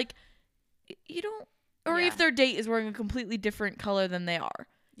match, yeah. it's like you don't. Or Yeah. if their date is wearing a completely different color than they are.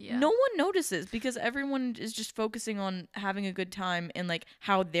 Yeah. No one notices because everyone is just focusing on having a good time and like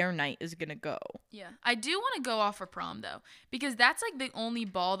how their night is gonna go. Yeah, I do want to go off for prom though, because that's like the only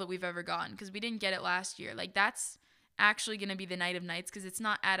ball that we've ever gotten, because we didn't get it last year. Like that's actually gonna be the night of nights, because it's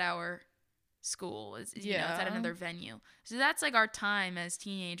not at our school. It's you know, it's at another venue. So that's like our time as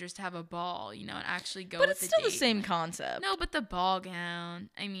teenagers to have a ball, you know, and actually go. But with it's still the date. same concept. No, but the ball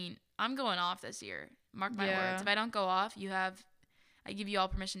gown. I mean, I'm going off this year. Mark my words. If I don't go off, I give you all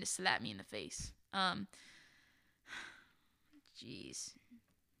permission to slap me in the face. Jeez.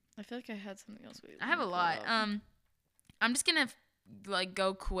 I feel like I had something else. I have a lot. I'm just gonna like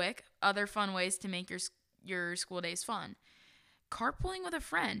go quick. Other fun ways to make your school days fun. Carpooling with a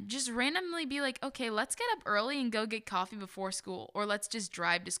friend. Just randomly be like, okay, let's get up early and go get coffee before school, or let's just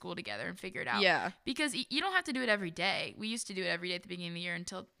drive to school together and figure it out. Yeah. Because you don't have to do it every day. We used to do it every day at the beginning of the year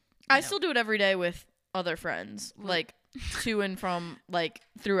until. I still do it every day with other friends, like to and from, like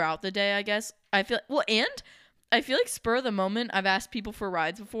throughout the day. I guess I feel and I feel like spur of the moment. I've asked people for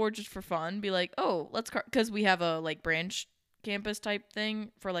rides before just for fun. Be like, oh, let's because we have a like branch campus type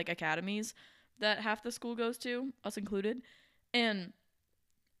thing for like academies that half the school goes to, us included, and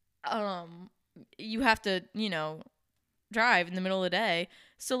you have to drive in the middle of the day.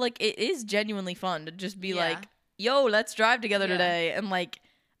 So like it is genuinely fun to just be like, yo, let's drive together today, and like.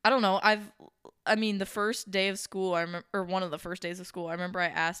 I don't know. I mean, the first day of school, I remember, or one of the first days of school, I remember I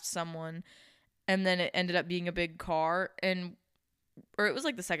asked someone, and then it ended up being a big car, or it was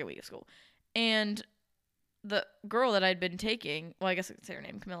like the second week of school, and the girl that I'd been taking, well, I guess I could say her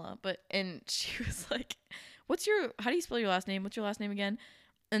name, Camilla, and she was like, how do you spell your last name? What's your last name again?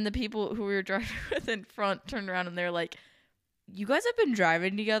 And the people who we were driving with in front turned around and they're like, you guys have been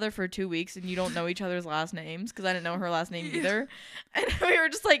driving together for 2 weeks and you don't know each other's last names? Because I didn't know her last name either. And we were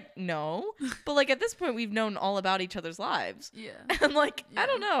just like, no. But like at this point, we've known all about each other's lives. Yeah. And like, I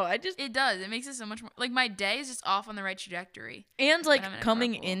don't know. It does. It makes it so much more. Like my day is just off on the right trajectory. And like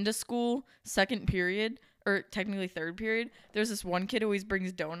coming into school, second period, or technically third period, there's this one kid who always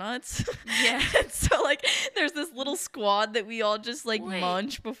brings donuts. Yeah. And so like there's this little squad that we all just like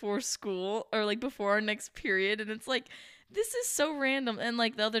munch before school or like before our next period. And it's like, this is so random. And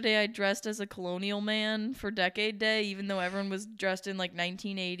like the other day I dressed as a colonial man for Decade Day, even though everyone was dressed in like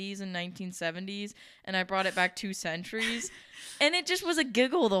 1980s and 1970s, and I brought it back 2 centuries. And it just was a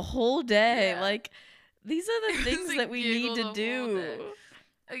giggle the whole day. Yeah. Like these are the things that we need to do.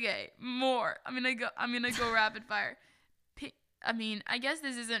 Okay, more. I'm gonna go rapid fire. I mean, I guess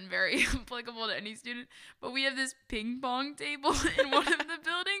this isn't very applicable to any student, but we have this ping pong table in one of the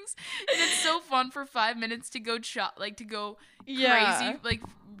buildings, and it's so fun for 5 minutes to go crazy, like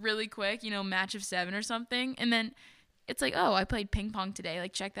really quick, match of 7 or something, and then it's like, oh, I played ping pong today,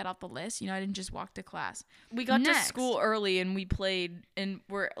 like check that off the list, I didn't just walk to class. We got to school early and we played, and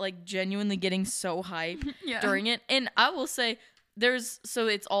we're like genuinely getting so hyped during it, and I will say, so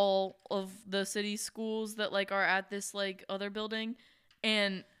it's all of the city schools that like are at this like other building,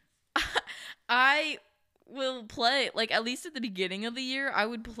 and I will play like at least at the beginning of the year I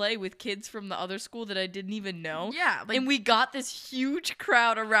would play with kids from the other school that I didn't even know. Yeah, and we got this huge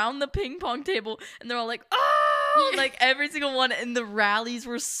crowd around the ping pong table, and they're all like, oh, like every single one, and the rallies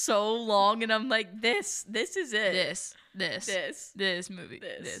were so long, and I'm like, this is it. This movie.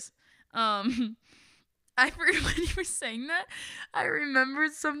 I forgot when you were saying that. I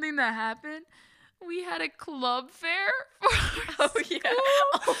remembered something that happened. We had a club fair for our school. We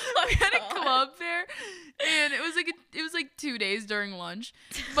had a club fair, and it was like 2 days during lunch.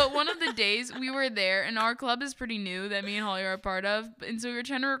 But one of the days we were there, and our club is pretty new that me and Holly are a part of, and so we were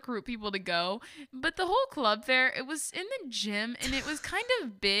trying to recruit people to go. But the whole club fair, it was in the gym, and it was kind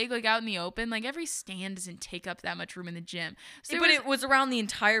of big, like out in the open. Like every stand doesn't take up that much room in the gym. So it was around the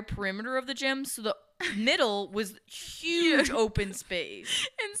entire perimeter of the gym, so the middle was huge open space.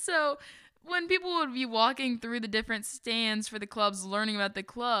 And so when people would be walking through the different stands for the clubs, learning about the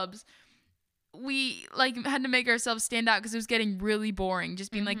clubs, we like had to make ourselves stand out because it was getting really boring.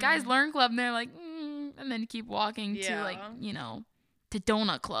 Just being like, guys, learn club, and they're like, and then keep walking to like, you know, to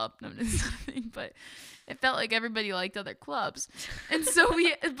donut club. No, it's nothing, but it felt like everybody liked other clubs. And so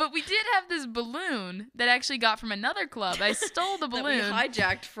but we did have this balloon that I actually got from another club. I stole the balloon. That we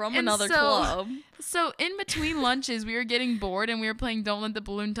hijacked from another club. So in between lunches, we were getting bored and we were playing Don't Let the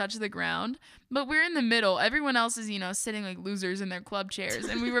Balloon Touch the Ground. But we're in the middle. Everyone else is, you know, sitting like losers in their club chairs.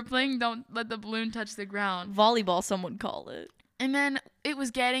 And we were playing Don't Let the Balloon Touch the Ground. Volleyball, some would call it. And then it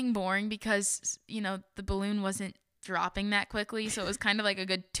was getting boring because, you know, the balloon wasn't dropping that quickly, so it was kind of like a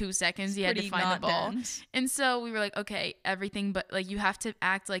good 2 seconds you had to find the ball. Dense. And so we were like, okay, everything, but like you have to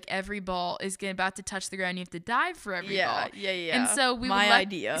act like every ball is about to touch the ground. You have to dive for every ball. Yeah. And so we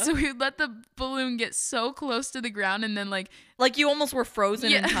would let the balloon get so close to the ground, and then like you almost were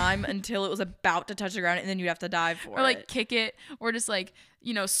frozen in time until it was about to touch the ground, and then you'd have to dive for it. Or like kick it, or just like,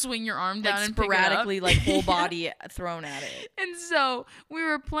 you know, swing your arm down and sporadically, pick it up. like whole body thrown at it. And so we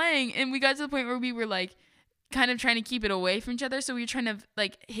were playing, and we got to the point where we were like kind of trying to keep it away from each other. So we were trying to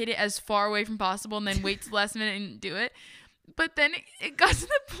like hit it as far away from possible and then wait till the last minute and do it. But then it got to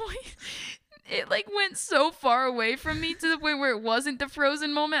the point, it like went so far away from me to the point where it wasn't the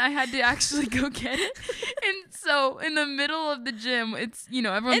frozen moment. I had to actually go get it. And so in the middle of the gym, it's, you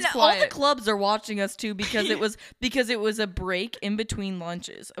know, everyone's quiet. All the clubs are watching us too because it was a break in between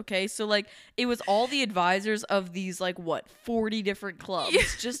lunches. Okay. So like it was all the advisors of these like 40 different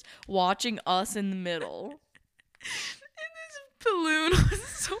clubs just watching us in the middle. And this balloon was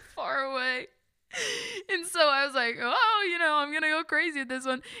so far away. And so I was like, oh, you know, I'm going to go crazy at this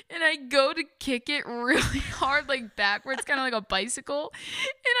one. And I go to kick it really hard, like backwards, kind of like a bicycle.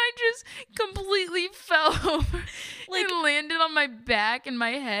 And I just completely fell over, like, and landed on my back and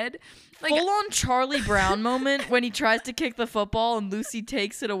my head. Like, full on Charlie Brown moment when he tries to kick the football and Lucy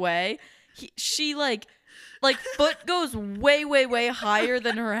takes it away. She like foot goes way, way, way higher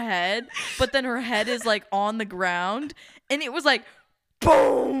than her head, but then her head is like on the ground, and it was like,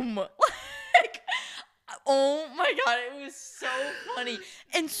 boom! Like, oh my god, it was so funny,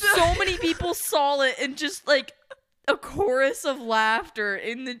 and so many people saw it, and just like a chorus of laughter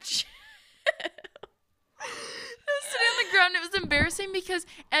in the gym. I was sitting on the ground. It was embarrassing because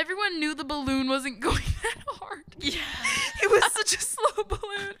everyone knew the balloon wasn't going that hard. Yeah. It was such a slow balloon.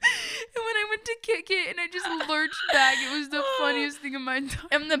 And when I went to kick it and I just lurched back, it was the funniest thing of my time.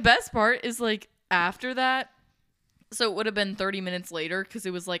 And the best part is like after that, so it would have been 30 minutes later because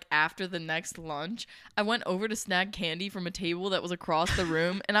it was like after the next lunch, I went over to snag candy from a table that was across the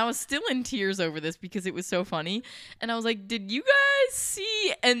room, and I was still in tears over this because it was so funny. And I was like, did you guys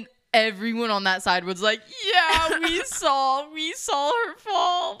see? And everyone on that side was like, yeah, we saw her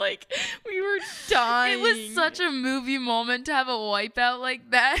fall. Like, we were dying. It was such a movie moment to have a wipeout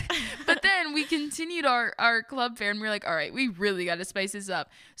like that. But then we continued our club fair, and we were like, all right, we really got to spice this up.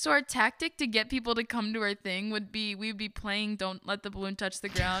 So our tactic to get people to come to our thing would be, we'd be playing Don't Let the Balloon Touch the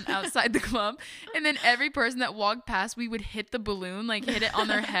Ground outside the club. And then every person that walked past, we would hit the balloon, like hit it on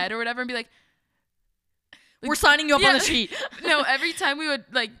their head or whatever, and be like, we're signing you up on the sheet. No, every time we would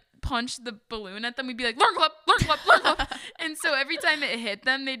like punch the balloon at them, we'd be like, learn club, learn club, learn club. And so every time it hit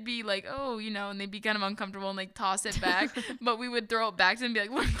them, they'd be like, oh, you know, and they'd be kind of uncomfortable and like toss it back. But we would throw it back to them and be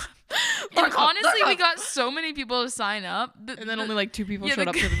like, learn club. And honestly, we got so many people to sign up. And then only like 2 people showed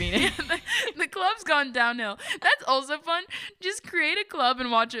up to the meeting. Yeah, the club's gone downhill. That's also fun. Just create a club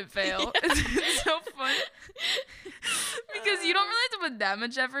and watch it fail. Yeah. It's so fun. Because you don't really have to put that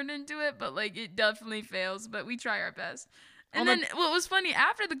much effort into it, but like it definitely fails. But we try our best. And then what was funny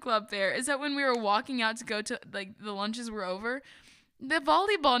after the club fair is that when we were walking out to go to, like, the lunches were over, the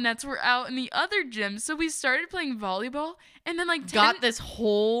volleyball nets were out in the other gym. So we started playing volleyball, and then like got this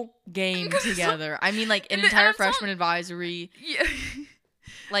whole game together. I mean, like an entire freshman advisory. Yeah.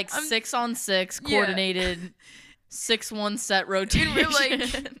 Like 6-on-6 coordinated 6-1 set rotation.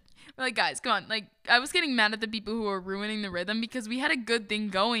 And we're like, guys, come on. Like, I was getting mad at the people who were ruining the rhythm because we had a good thing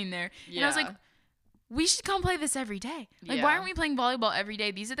going there. Yeah. And I was like, we should come play this every day. Like, why aren't we playing volleyball every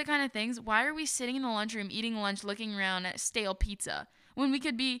day? These are the kind of things. Why are we sitting in the lunchroom eating lunch, looking around at stale pizza when we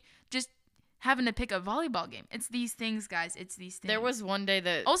could be just having to pick a volleyball game? It's these things, guys. It's these things. There was one day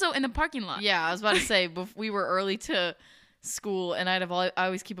that also in the parking lot. Yeah, I was about to say, we were early to school, and I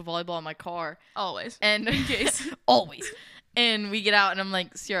always keep a volleyball in my car. Always. And in case. Always. And we get out, and I'm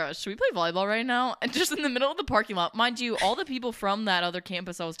like, Sierra, should we play volleyball right now? And just in the middle of the parking lot, mind you, all the people from that other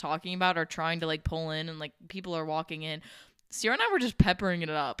campus I was talking about are trying to, like, pull in, and, like, people are walking in. Sierra and I were just peppering it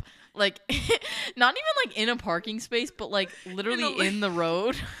up. Like, not even, like, in a parking space, but, like, literally in the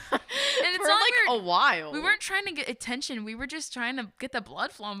road. And it's for not like like a while. we weren't trying to get attention. We were just trying to get the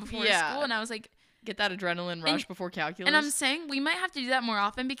blood flowing before Yeah. school. And I was like, get that adrenaline rush before calculus. and I'm saying we might have to do that more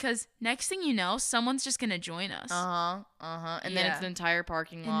often because next thing you know, someone's just gonna join us. And then it's an entire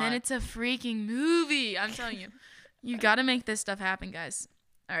parking lot. And then it's a freaking movie. I'm telling you, you got to make this stuff happen, guys.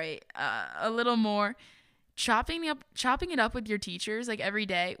 All right, a little more. Chopping it up with your teachers like every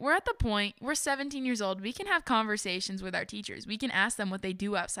day. We're at the point, we're 17 years old. We can have conversations with our teachers. We can ask them what they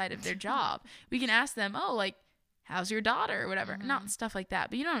do outside of their job. We can ask them, oh, like, how's your daughter or whatever. Not stuff like that,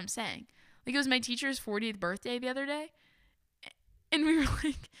 but you know what I'm saying. Like, it was my teacher's 40th birthday the other day. And we were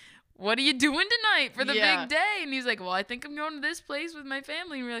like, what are you doing tonight for the big day? And he's like, well, I think I'm going to this place with my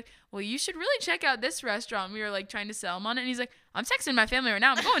family. And we were like, well, you should really check out this restaurant. And we were like trying to sell him on it. And he's like, I'm texting my family right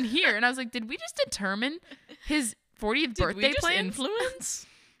now. I'm going here. And I was like, did we just determine his 40th birthday plans? Influence?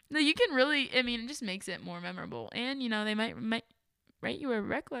 No, you can really, I mean, it just makes it more memorable. And, you know, they might write you a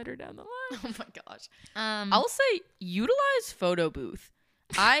rec letter down the line. Oh my gosh. I'll say utilize photo booth.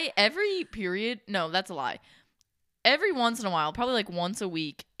 Every once in a while, probably like once a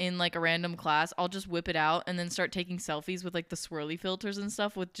week in like a random class, I'll just whip it out and then start taking selfies with like the swirly filters and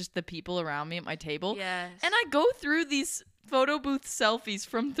stuff with just the people around me at my table. Yes. And I go through these photo booth selfies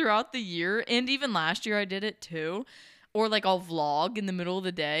from throughout the year, and even last year I did it too. Or like I'll vlog in the middle of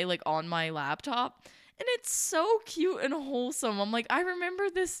the day like on my laptop, and it's so cute and wholesome. I'm like, I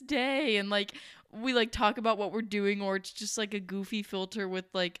remember this day, and like we like talk about what we're doing, or it's just like a goofy filter with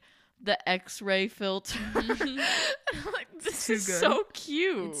like the X-ray filter. Like, this is so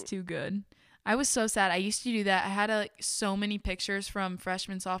cute. It's too good. I was so sad. I used to do that. I had like so many pictures from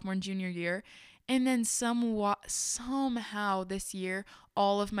freshman, sophomore, and junior year. And then somehow this year,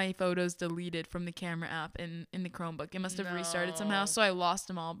 all of my photos deleted from the camera app in the Chromebook. It must have restarted somehow. So I lost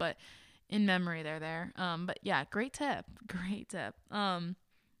them all. But in memory, they're there. But yeah, great tip. Great tip.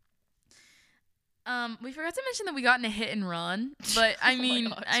 We forgot to mention that we got in a hit and run, but I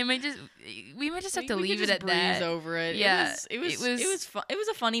mean, we might just have to leave it at that. Breeze over it. Yeah, it was fun. It was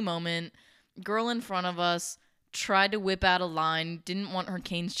a funny moment. Girl in front of us tried to whip out a line. Didn't want her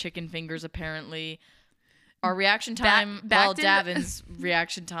Cane's chicken fingers. Apparently, our reaction time. Davin's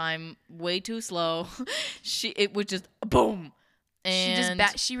reaction time way too slow. It was just boom. And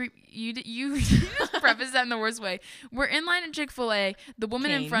you just preface that in the worst way. We're in line at Chick-fil-A. The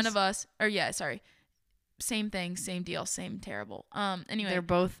woman in front of us, same thing, same deal, same terrible. Anyway, they're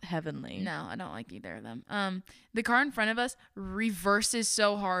both heavenly. No, I don't like either of them. The car in front of us reverses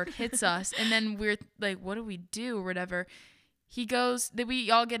so hard, hits us, and then we're like, what do we do or whatever? He goes, we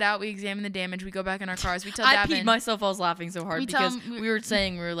all get out, we examine the damage, we go back in our cars. We tell Davin. I peed myself, I was laughing so hard because we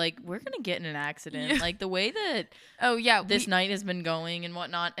were like, we're going to get in an accident. Yeah. Like the way that this night has been going and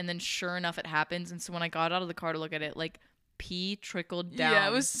whatnot. And then sure enough, it happens. And so when I got out of the car to look at it, like pee trickled down. Yeah,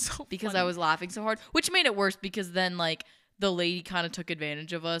 it was so because funny. I was laughing so hard, which made it worse because then like the lady kind of took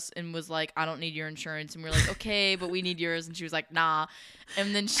advantage of us and was like, I don't need your insurance. And we were like, okay, but we need yours. And she was like, nah.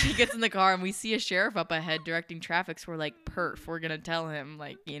 And then she gets in the car and we see a sheriff up ahead directing traffic. So we're like, perf, we're going to tell him,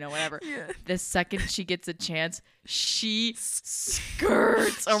 like, you know, whatever. Yeah. The second she gets a chance, she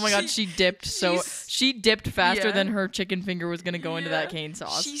skirts. Oh my God, she dipped faster than her chicken finger was going to go into that cane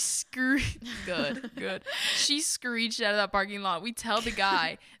sauce. She screeched. Good. She screeched out of that parking lot. We tell the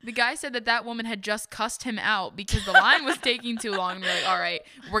guy. The guy said that woman had just cussed him out because the line was taking too long. And we're like, all right,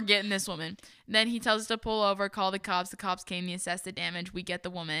 we're getting this woman. Then he tells us to pull over, call the cops. The cops came, they assessed the damage. We get the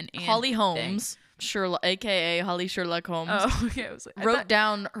woman. And Holly Holmes, aka Holly Sherlock Holmes, okay. wrote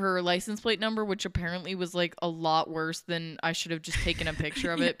down her license plate number, which apparently was like a lot worse than I should have just taken a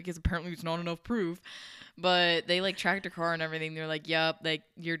picture of it because apparently it's not enough proof. But they like tracked her car and everything. They're like, yep, like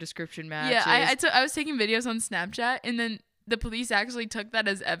your description matches. Yeah, I was taking videos on Snapchat and then the police actually took that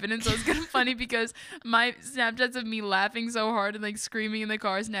as evidence. So it was kind of funny because my Snapchats of me laughing so hard and like screaming in the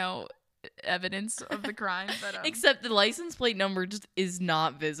car is now evidence of the crime. But, except the license plate number just is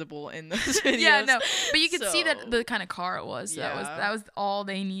not visible in those videos. Yeah, no, but you could see that the kind of car it was. So that was all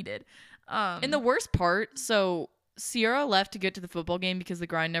they needed. And the worst part, so Sierra left to get to the football game because the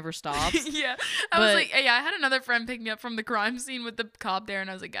grind never stops. Yeah, I was like, I had another friend pick me up from the crime scene with the cop there, and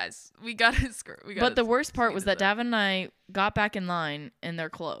I was like, guys, we got to skirt. But the worst part was that Davin and I got back in line, and they're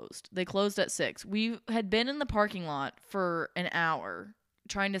closed. They closed at 6. We had been in the parking lot for an hour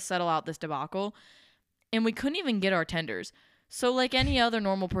trying to settle out this debacle, and we couldn't even get our tenders. So like any other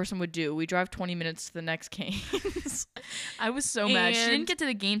normal person would do, we drive 20 minutes to the next Cane's. I was so mad. She didn't get to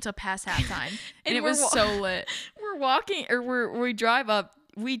the game till past halftime, and it was so lit. We're walking, or we drive up.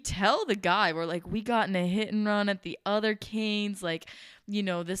 We tell the guy, we're like, we got in a hit and run at the other Cane's. Like,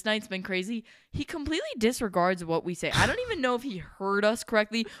 this night's been crazy. He completely disregards what we say. I don't even know if he heard us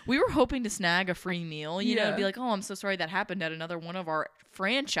correctly. We were hoping to snag a free meal, and be like, oh, I'm so sorry that happened at another one of our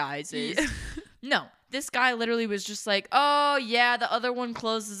franchises. Yeah. No, this guy literally was just like, oh, yeah, the other one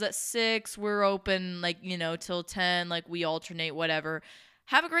closes at 6. We're open, till 10. Like, we alternate, whatever.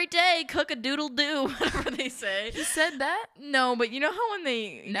 Have a great day. Cook a doodle do, whatever they say. He said that? No, but you know how when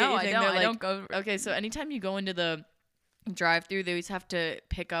they No, I don't. I don't go. Okay, so anytime you go into the drive-through, they always have to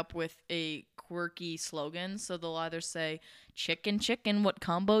pick up with a quirky slogan. So they'll either say, chicken, what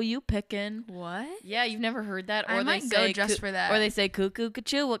combo you pickin'? What? Yeah, you've never heard that? I might go just for that. Or they say, cuckoo,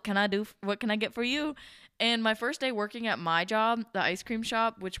 ka-choo, what can I do? What can I get for you? And my first day working at my job, the ice cream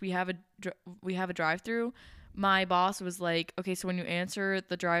shop, which we have a drive-through, my boss was like, okay, so when you answer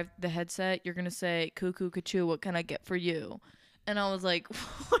the headset, you're going to say, cuckoo, ka-choo, what can I get for you? And I was like,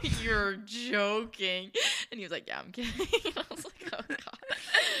 you're joking. And he was like, yeah, I'm kidding. I was like, oh, God.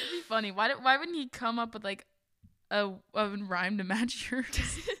 It'd be funny. Why wouldn't he come up with, like, a rhyme to match yours?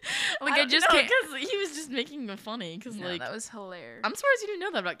 Like, I just can't. Because he was just making it funny. Because, that was hilarious. I'm surprised you didn't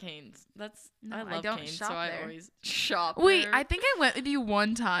know that about Cane's. I love don't Cane's, shop so there. I always shop Wait, there. I think I went with you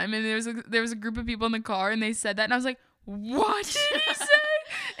one time, and there was a group of people in the car, and they said that, and I was like, what did he say?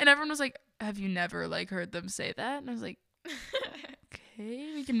 And everyone was like, have you never, like, heard them say that? And I was like,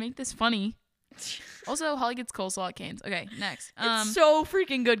 okay, we can make this funny. Also, Holly gets coleslaw at Cane's. Okay, next. It's so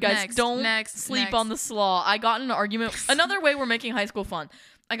freaking good, guys. Don't sleep on the slaw. I got in an argument. Another way we're making high school fun.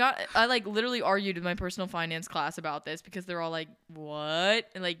 I like literally argued with my personal finance class about this because they're all like, what?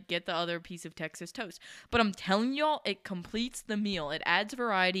 And like, get the other piece of Texas toast. But I'm telling y'all, it completes the meal. It adds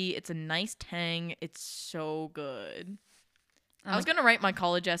variety. It's a nice tang. It's so good. I was going to write my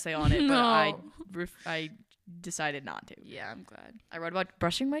college essay on it, but I decided not to. Yeah, I'm glad. I wrote about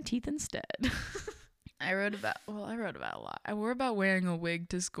brushing my teeth instead. I wrote about a lot. I wrote about wearing a wig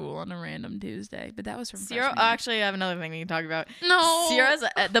to school on a random Tuesday, but that was from Sierra. Actually, I have another thing we can talk about. No,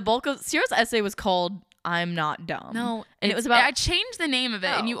 the bulk of Sierra's essay was called "I'm Not Dumb." No, and it was about. I changed the name of it,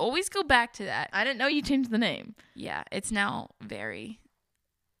 and you always go back to that. I didn't know you changed the name. Yeah, it's now very.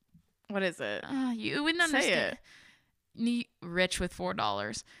 What is it? You wouldn't understand. Rich with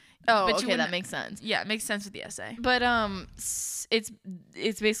 $4. Oh, but okay, that makes sense. Yeah, it makes sense with the essay. But it's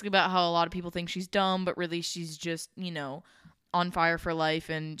basically about how a lot of people think she's dumb, but really she's just on fire for life,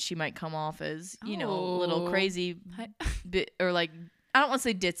 and she might come off as a little crazy, or like I don't want to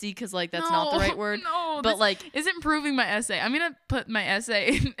say ditzy because like that's not the right word. No, but like isn't proving my essay. I'm gonna put my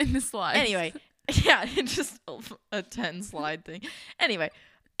essay in the slide. Anyway, yeah, it's just a 10 slide thing. Anyway,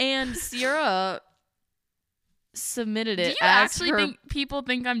 and Sierra submitted it. Do you actually think people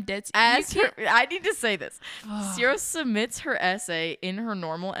think I'm ditzy? I need to say this. Sierra submits her essay in her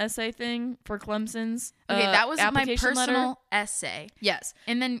normal essay thing for Clemson's. Okay, that was my personal letter. essay. Yes.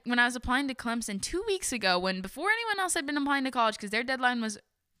 And then when I was applying to Clemson 2 weeks ago, before anyone else had been applying to college, because their deadline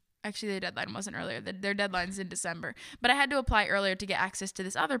wasn't earlier. Their deadline's in December. But I had to apply earlier to get access to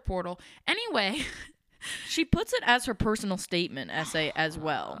this other portal. Anyway. She puts it as her personal statement essay as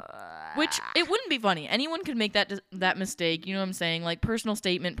well, which it wouldn't be funny. Anyone could make that mistake. You know what I'm saying? Like personal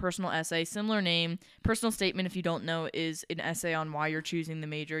statement, personal essay, similar name. Personal statement, if you don't know, is an essay on why you're choosing the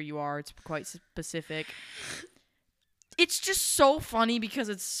major you are. It's quite specific. It's just so funny because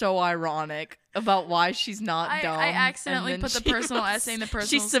it's so ironic about why she's not dumb. I accidentally put the personal essay in the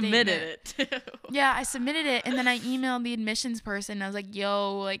personal statement. She submitted it too. Yeah, I submitted it, and then I emailed the admissions person. And I was like,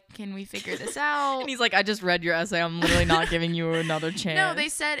 yo, like, can we figure this out? And he's like, I just read your essay. I'm literally not giving you another chance. No, they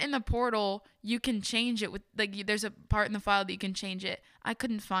said in the portal you can change it with, like, there's a part in the file that you can change it. I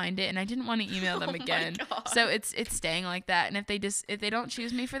couldn't find it, and I didn't want to email them again. So it's staying like that. And if they don't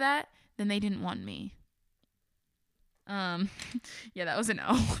choose me for that, then they didn't want me. Yeah, that was an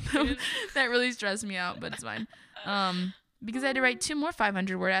L. That really stressed me out, but it's fine. Because I had to write 2 more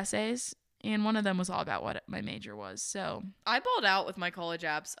 500-word essays, and one of them was all about what my major was. So I balled out with my college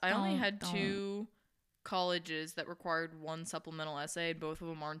apps. I only had 2 colleges that required 1 supplemental essay, and both of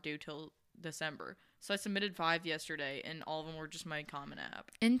them aren't due till December. So I submitted 5 yesterday, and all of them were just my Common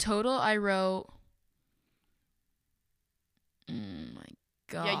App. In total, I wrote. My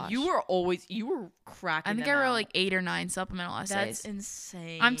gosh. Yeah, you were cracking. I think I wrote like 8 or 9 supplemental essays. That's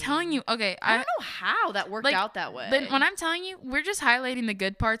insane. I'm telling you. Okay, I don't know how that worked out that way. But when I'm telling you, we're just highlighting the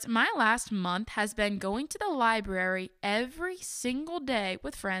good parts. My last month has been going to the library every single day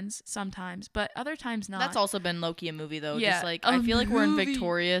with friends sometimes, but other times not. That's also been low-key a movie though. Yeah, just like I feel like we're in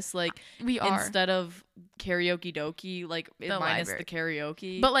Victorious. Like we are. Instead of karaoke dokie, like The minus library. the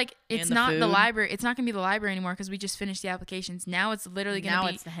karaoke. But like, it's and the not the food. library. It's not gonna be the library anymore because we just finished the applications. Now it's literally gonna Now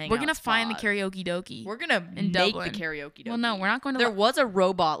be. it's the hangout We're gonna find the spot. karaoke dokie. We're gonna in make Dublin. the karaoke dokie. Well, no, we're not going to. There was a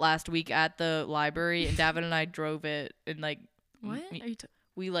robot last week at the library, and Davin and I drove it, and like What we, are you?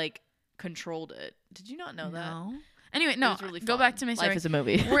 we like controlled it. Did you not know that? No. Anyway, It no. was really Go fun. back to my story. Life is a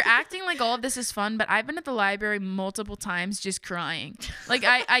movie. We're acting like all of this is fun, but I've been at the library multiple times just crying. Like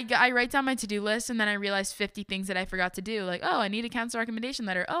I write down my to-do list and then I realize 50 things that I forgot to do. Like, oh, I need a council recommendation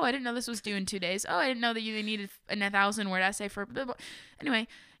letter. Oh, I didn't know this was due in 2 days. Oh, I didn't know that you needed a 1,000-word essay for blah, blah. Anyway,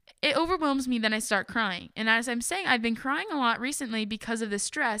 it overwhelms me. Then I start crying. And as I'm saying, I've been crying a lot recently because of the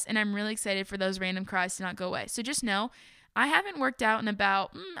stress, and I'm really excited for those random cries to not go away. So just know, I haven't worked out in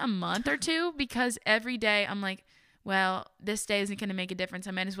about a month or two because every day I'm like, well, this day isn't going to make a difference.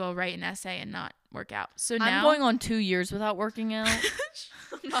 I might as well write an essay and not work out. So now I'm going on 2 years without working out.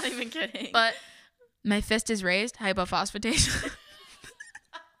 I'm not even kidding. But my fist is raised. Hypophosphatation.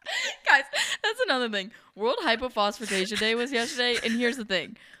 Guys, that's another thing. World Hypophosphatation Day was yesterday, and here's the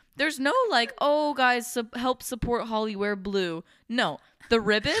thing. There's no like, oh, guys, help support Holly, wear blue. No. The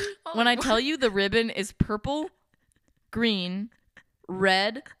ribbon, when I tell you the ribbon is purple, green,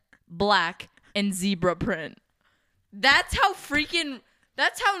 red, black, and zebra print. That's how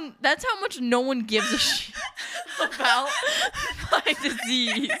much no one gives a shit about my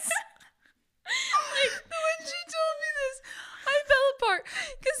disease. Like, when she told me this, I fell apart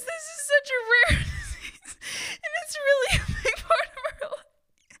because this is such a rare disease, and it's really a big part of her life.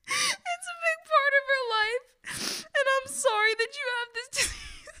 It's a big part of her life, and I'm sorry that you have this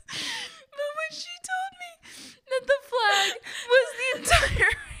disease. But when she told me that the flag was the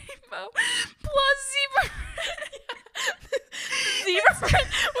entire rainbow plus zebra Zebra print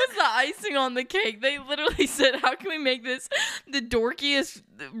was the icing on the cake. They literally said, how can we make this the dorkiest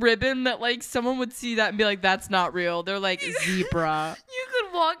ribbon that like someone would see that and be like, that's not real. They're like, zebra. You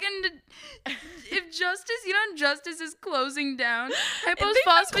could walk into if Justice, Justice is closing down. They've been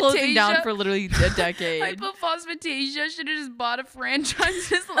closing down Hypophosphatasia. for literally a decade. Hypophosphatasia should have just bought a franchise,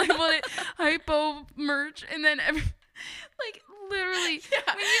 just labeled it Hypo Merch, and then literally,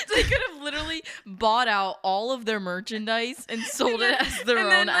 Yeah, they could have literally bought out all of their merchandise and sold it as their and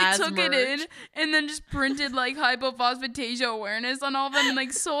own then as took merch. it in and then just printed like hypophosphatasia awareness on all of them and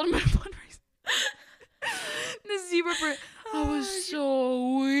like sold them at fundraisers. The zebra print. I was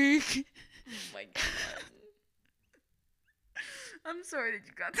so weak. Oh my god. I'm sorry that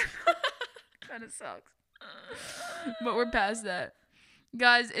you got that. Kind of sucks. But we're past that.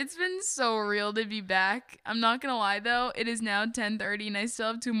 Guys, it's been so real to be back. I'm not gonna lie though, it is now 10:30 and I still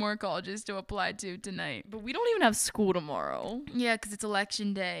have 2 more colleges to apply to tonight. But we don't even have school tomorrow. Yeah, because it's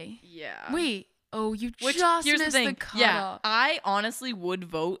election day. Yeah. Wait. Oh, you Which, just here's missed the thing. the cutoff. Yeah, I honestly would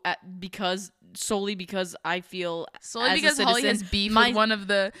vote solely because I feel Solely as a because Holly has citizen, beef my with one of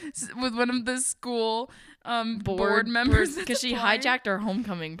the school board members because she applying. hijacked our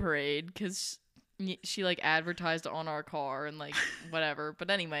homecoming parade because she like advertised on our car and like whatever. But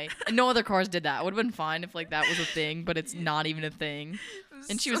anyway, and no other cars did that. It would have been fine if like that was a thing, but it's not even a thing.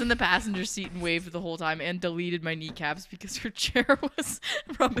 And she was in the passenger seat and waved the whole time and deleted my kneecaps because her chair was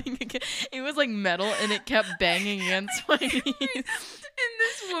rubbing against. It was like metal and it kept banging against my knees. And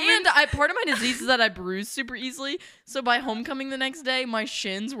this woman. And part of my disease is that I bruise super easily. So by homecoming the next day, my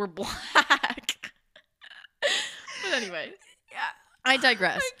shins were black. But anyway, yeah. I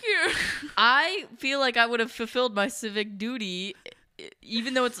digress. Thank you. I feel like I would have fulfilled my civic duty,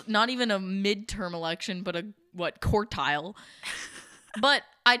 even though it's not even a midterm election, but a quartile. But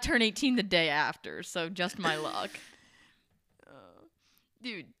I turn 18 the day after, so just my luck.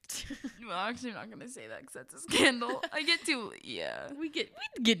 Dude. Well, actually, I'm not gonna say that because that's a scandal. I get too. Yeah. We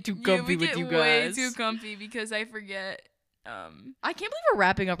get too comfy with you guys. Way too comfy because I forget. I can't believe we're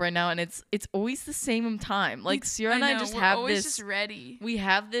wrapping up right now, and it's always the same time. Like Sierra and I just we're have always this. just ready. We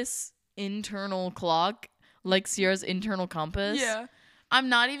have this internal clock, like Sierra's internal compass. Yeah. I'm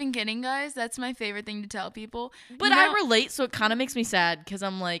not even kidding, guys. That's my favorite thing to tell people. But I relate, so it kind of makes me sad because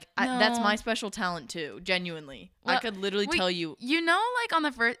I'm like, that's No. my special talent too. Genuinely, Well, I could literally tell you. Like on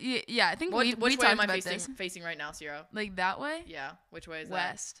the first, yeah, I think we Which way talked am I about facing, this. facing right now, Sierra? Like that way? Yeah. Which way is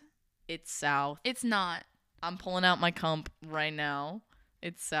West. that? It's south. It's not. I'm pulling out my comp right now.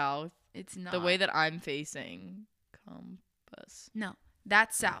 It's south. It's not. The way that I'm facing. Compass. No,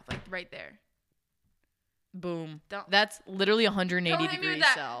 that's south, like right there. Boom. Don't- That's literally 180 Don't hit me with degrees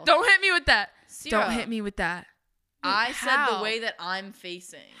that. south. Don't hit me with that. Sierra, Don't hit me with that. I said the How? way that I'm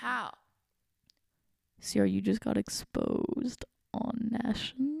facing. How? Sierra, you just got exposed on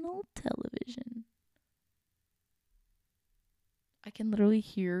national television. I can literally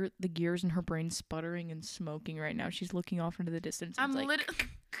hear the gears in her brain sputtering and smoking right now. She's looking off into the distance.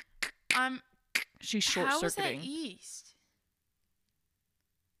 And she's short How is that circuiting. east?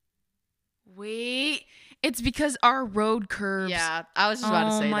 Wait, it's because our road curves. Yeah, I was just about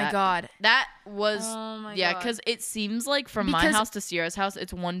to say that. Oh my god. That was God. because it seems like from my house to Sierra's house,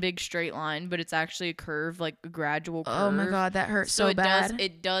 it's one big straight line, but it's actually a curve, like a gradual curve. Oh my god, that hurts so bad.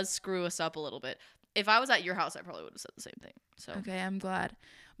 It does screw us up a little bit. If I was at your house, I probably would have said the same thing. So okay, I'm glad.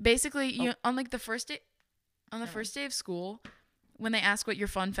 Basically, you on like the first day, first day of school, when they ask what your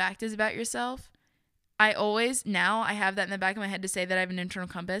fun fact is about yourself, I have that in the back of my head to say that I have an internal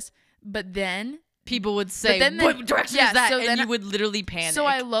compass. But then people would say, what direction is that? So and you would literally panic. So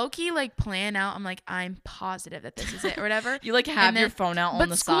I low-key like plan out. I'm like, I'm positive that this is it or whatever. You like have your phone out on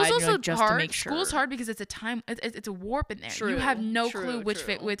the side also just hard. To make sure. School's hard because it's a time. It's a warp in there. True, you have no clue which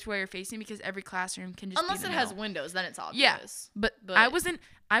way you're facing because every classroom can just unless be it has windows, then it's obvious. Yeah, but I was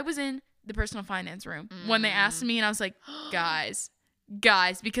in the personal finance room when they asked me, and I was like, guys,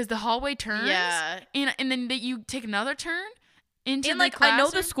 because the hallway turns. Yeah, and then you take another turn. Into and I know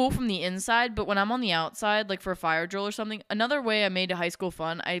the school from the inside, but when I'm on the outside, like for a fire drill or something, another way I made a high school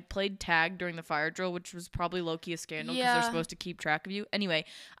fun, I played tag during the fire drill, which was probably low-key a scandal because they're supposed to keep track of you. Anyway,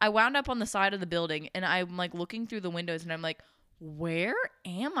 I wound up on the side of the building, and I'm like looking through the windows, and I'm like, where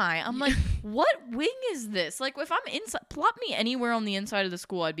am I? I'm like, what wing is this? Like, if I'm inside, plot me anywhere on the inside of the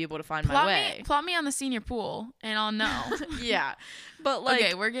school, I'd be able to find my way. Plot me on the senior pool, and I'll know. Yeah, but like,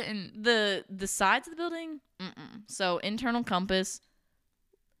 okay, we're getting the sides of the building. So internal compass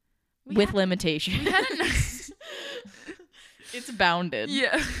with limitation. It's bounded.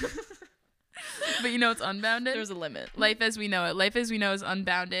 Yeah. But you know it's unbounded? There's a limit. Life as we know it. Life as we know is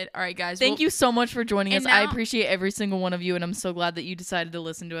unbounded. All right, guys. Thank you so much for joining us. Now, I appreciate every single one of you, and I'm so glad that you decided to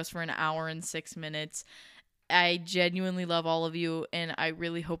listen to us for an hour and 6 minutes. I genuinely love all of you, and I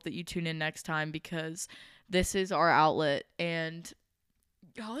really hope that you tune in next time because this is our outlet, and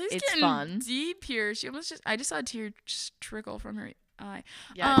Holly's it's getting fun. Deep here. I just saw a tear just trickle from her eye.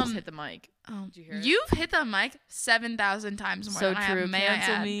 Yeah, I just hit the mic. Did you hear it? You've hit the mic 7,000 times more than I have.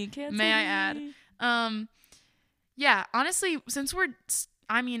 May I add? Yeah, honestly, since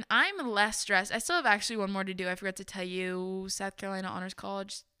I'm less stressed. I still have actually one more to do. I forgot to tell you, South Carolina Honors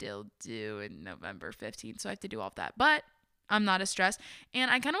College still due in November 15th, so I have to do all of that. But I'm not as stressed, and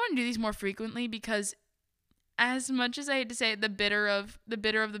I kind of want to do these more frequently because as much as I hate to say it, the bitter of the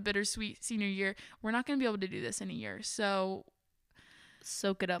bittersweet senior year, we're not going to be able to do this in a year. So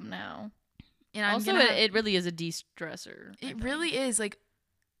soak it up now. And also, it really is a de-stressor. It really is. Like,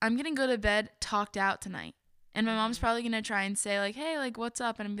 I'm going to go to bed talked out tonight. And my mom's probably going to try and say, like, hey, like, what's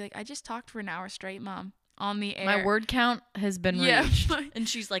up? And I'm be like, I just talked for an hour straight, Mom, on the air. My word count has been reached. And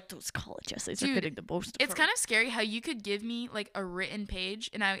she's like, those college essays are getting the most of It's kind of scary how you could give me, like, a written page,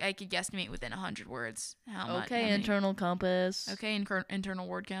 and I could guesstimate within 100 words how much. Okay, internal compass. Okay, internal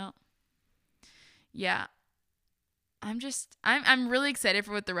word count. Yeah. I'm really excited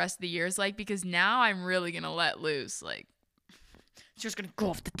for what the rest of the year is like because now I'm really going to let loose. Like, it's just going to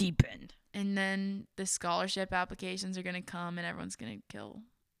go off the deep end. And then the scholarship applications are going to come and everyone's going to kill.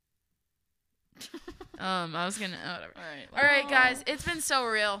 Whatever. All right, guys. It's been so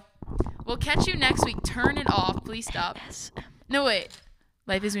real. We'll catch you next week. Turn it off. Please stop. No, wait.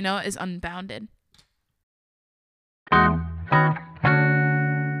 Life as we know it is unbounded.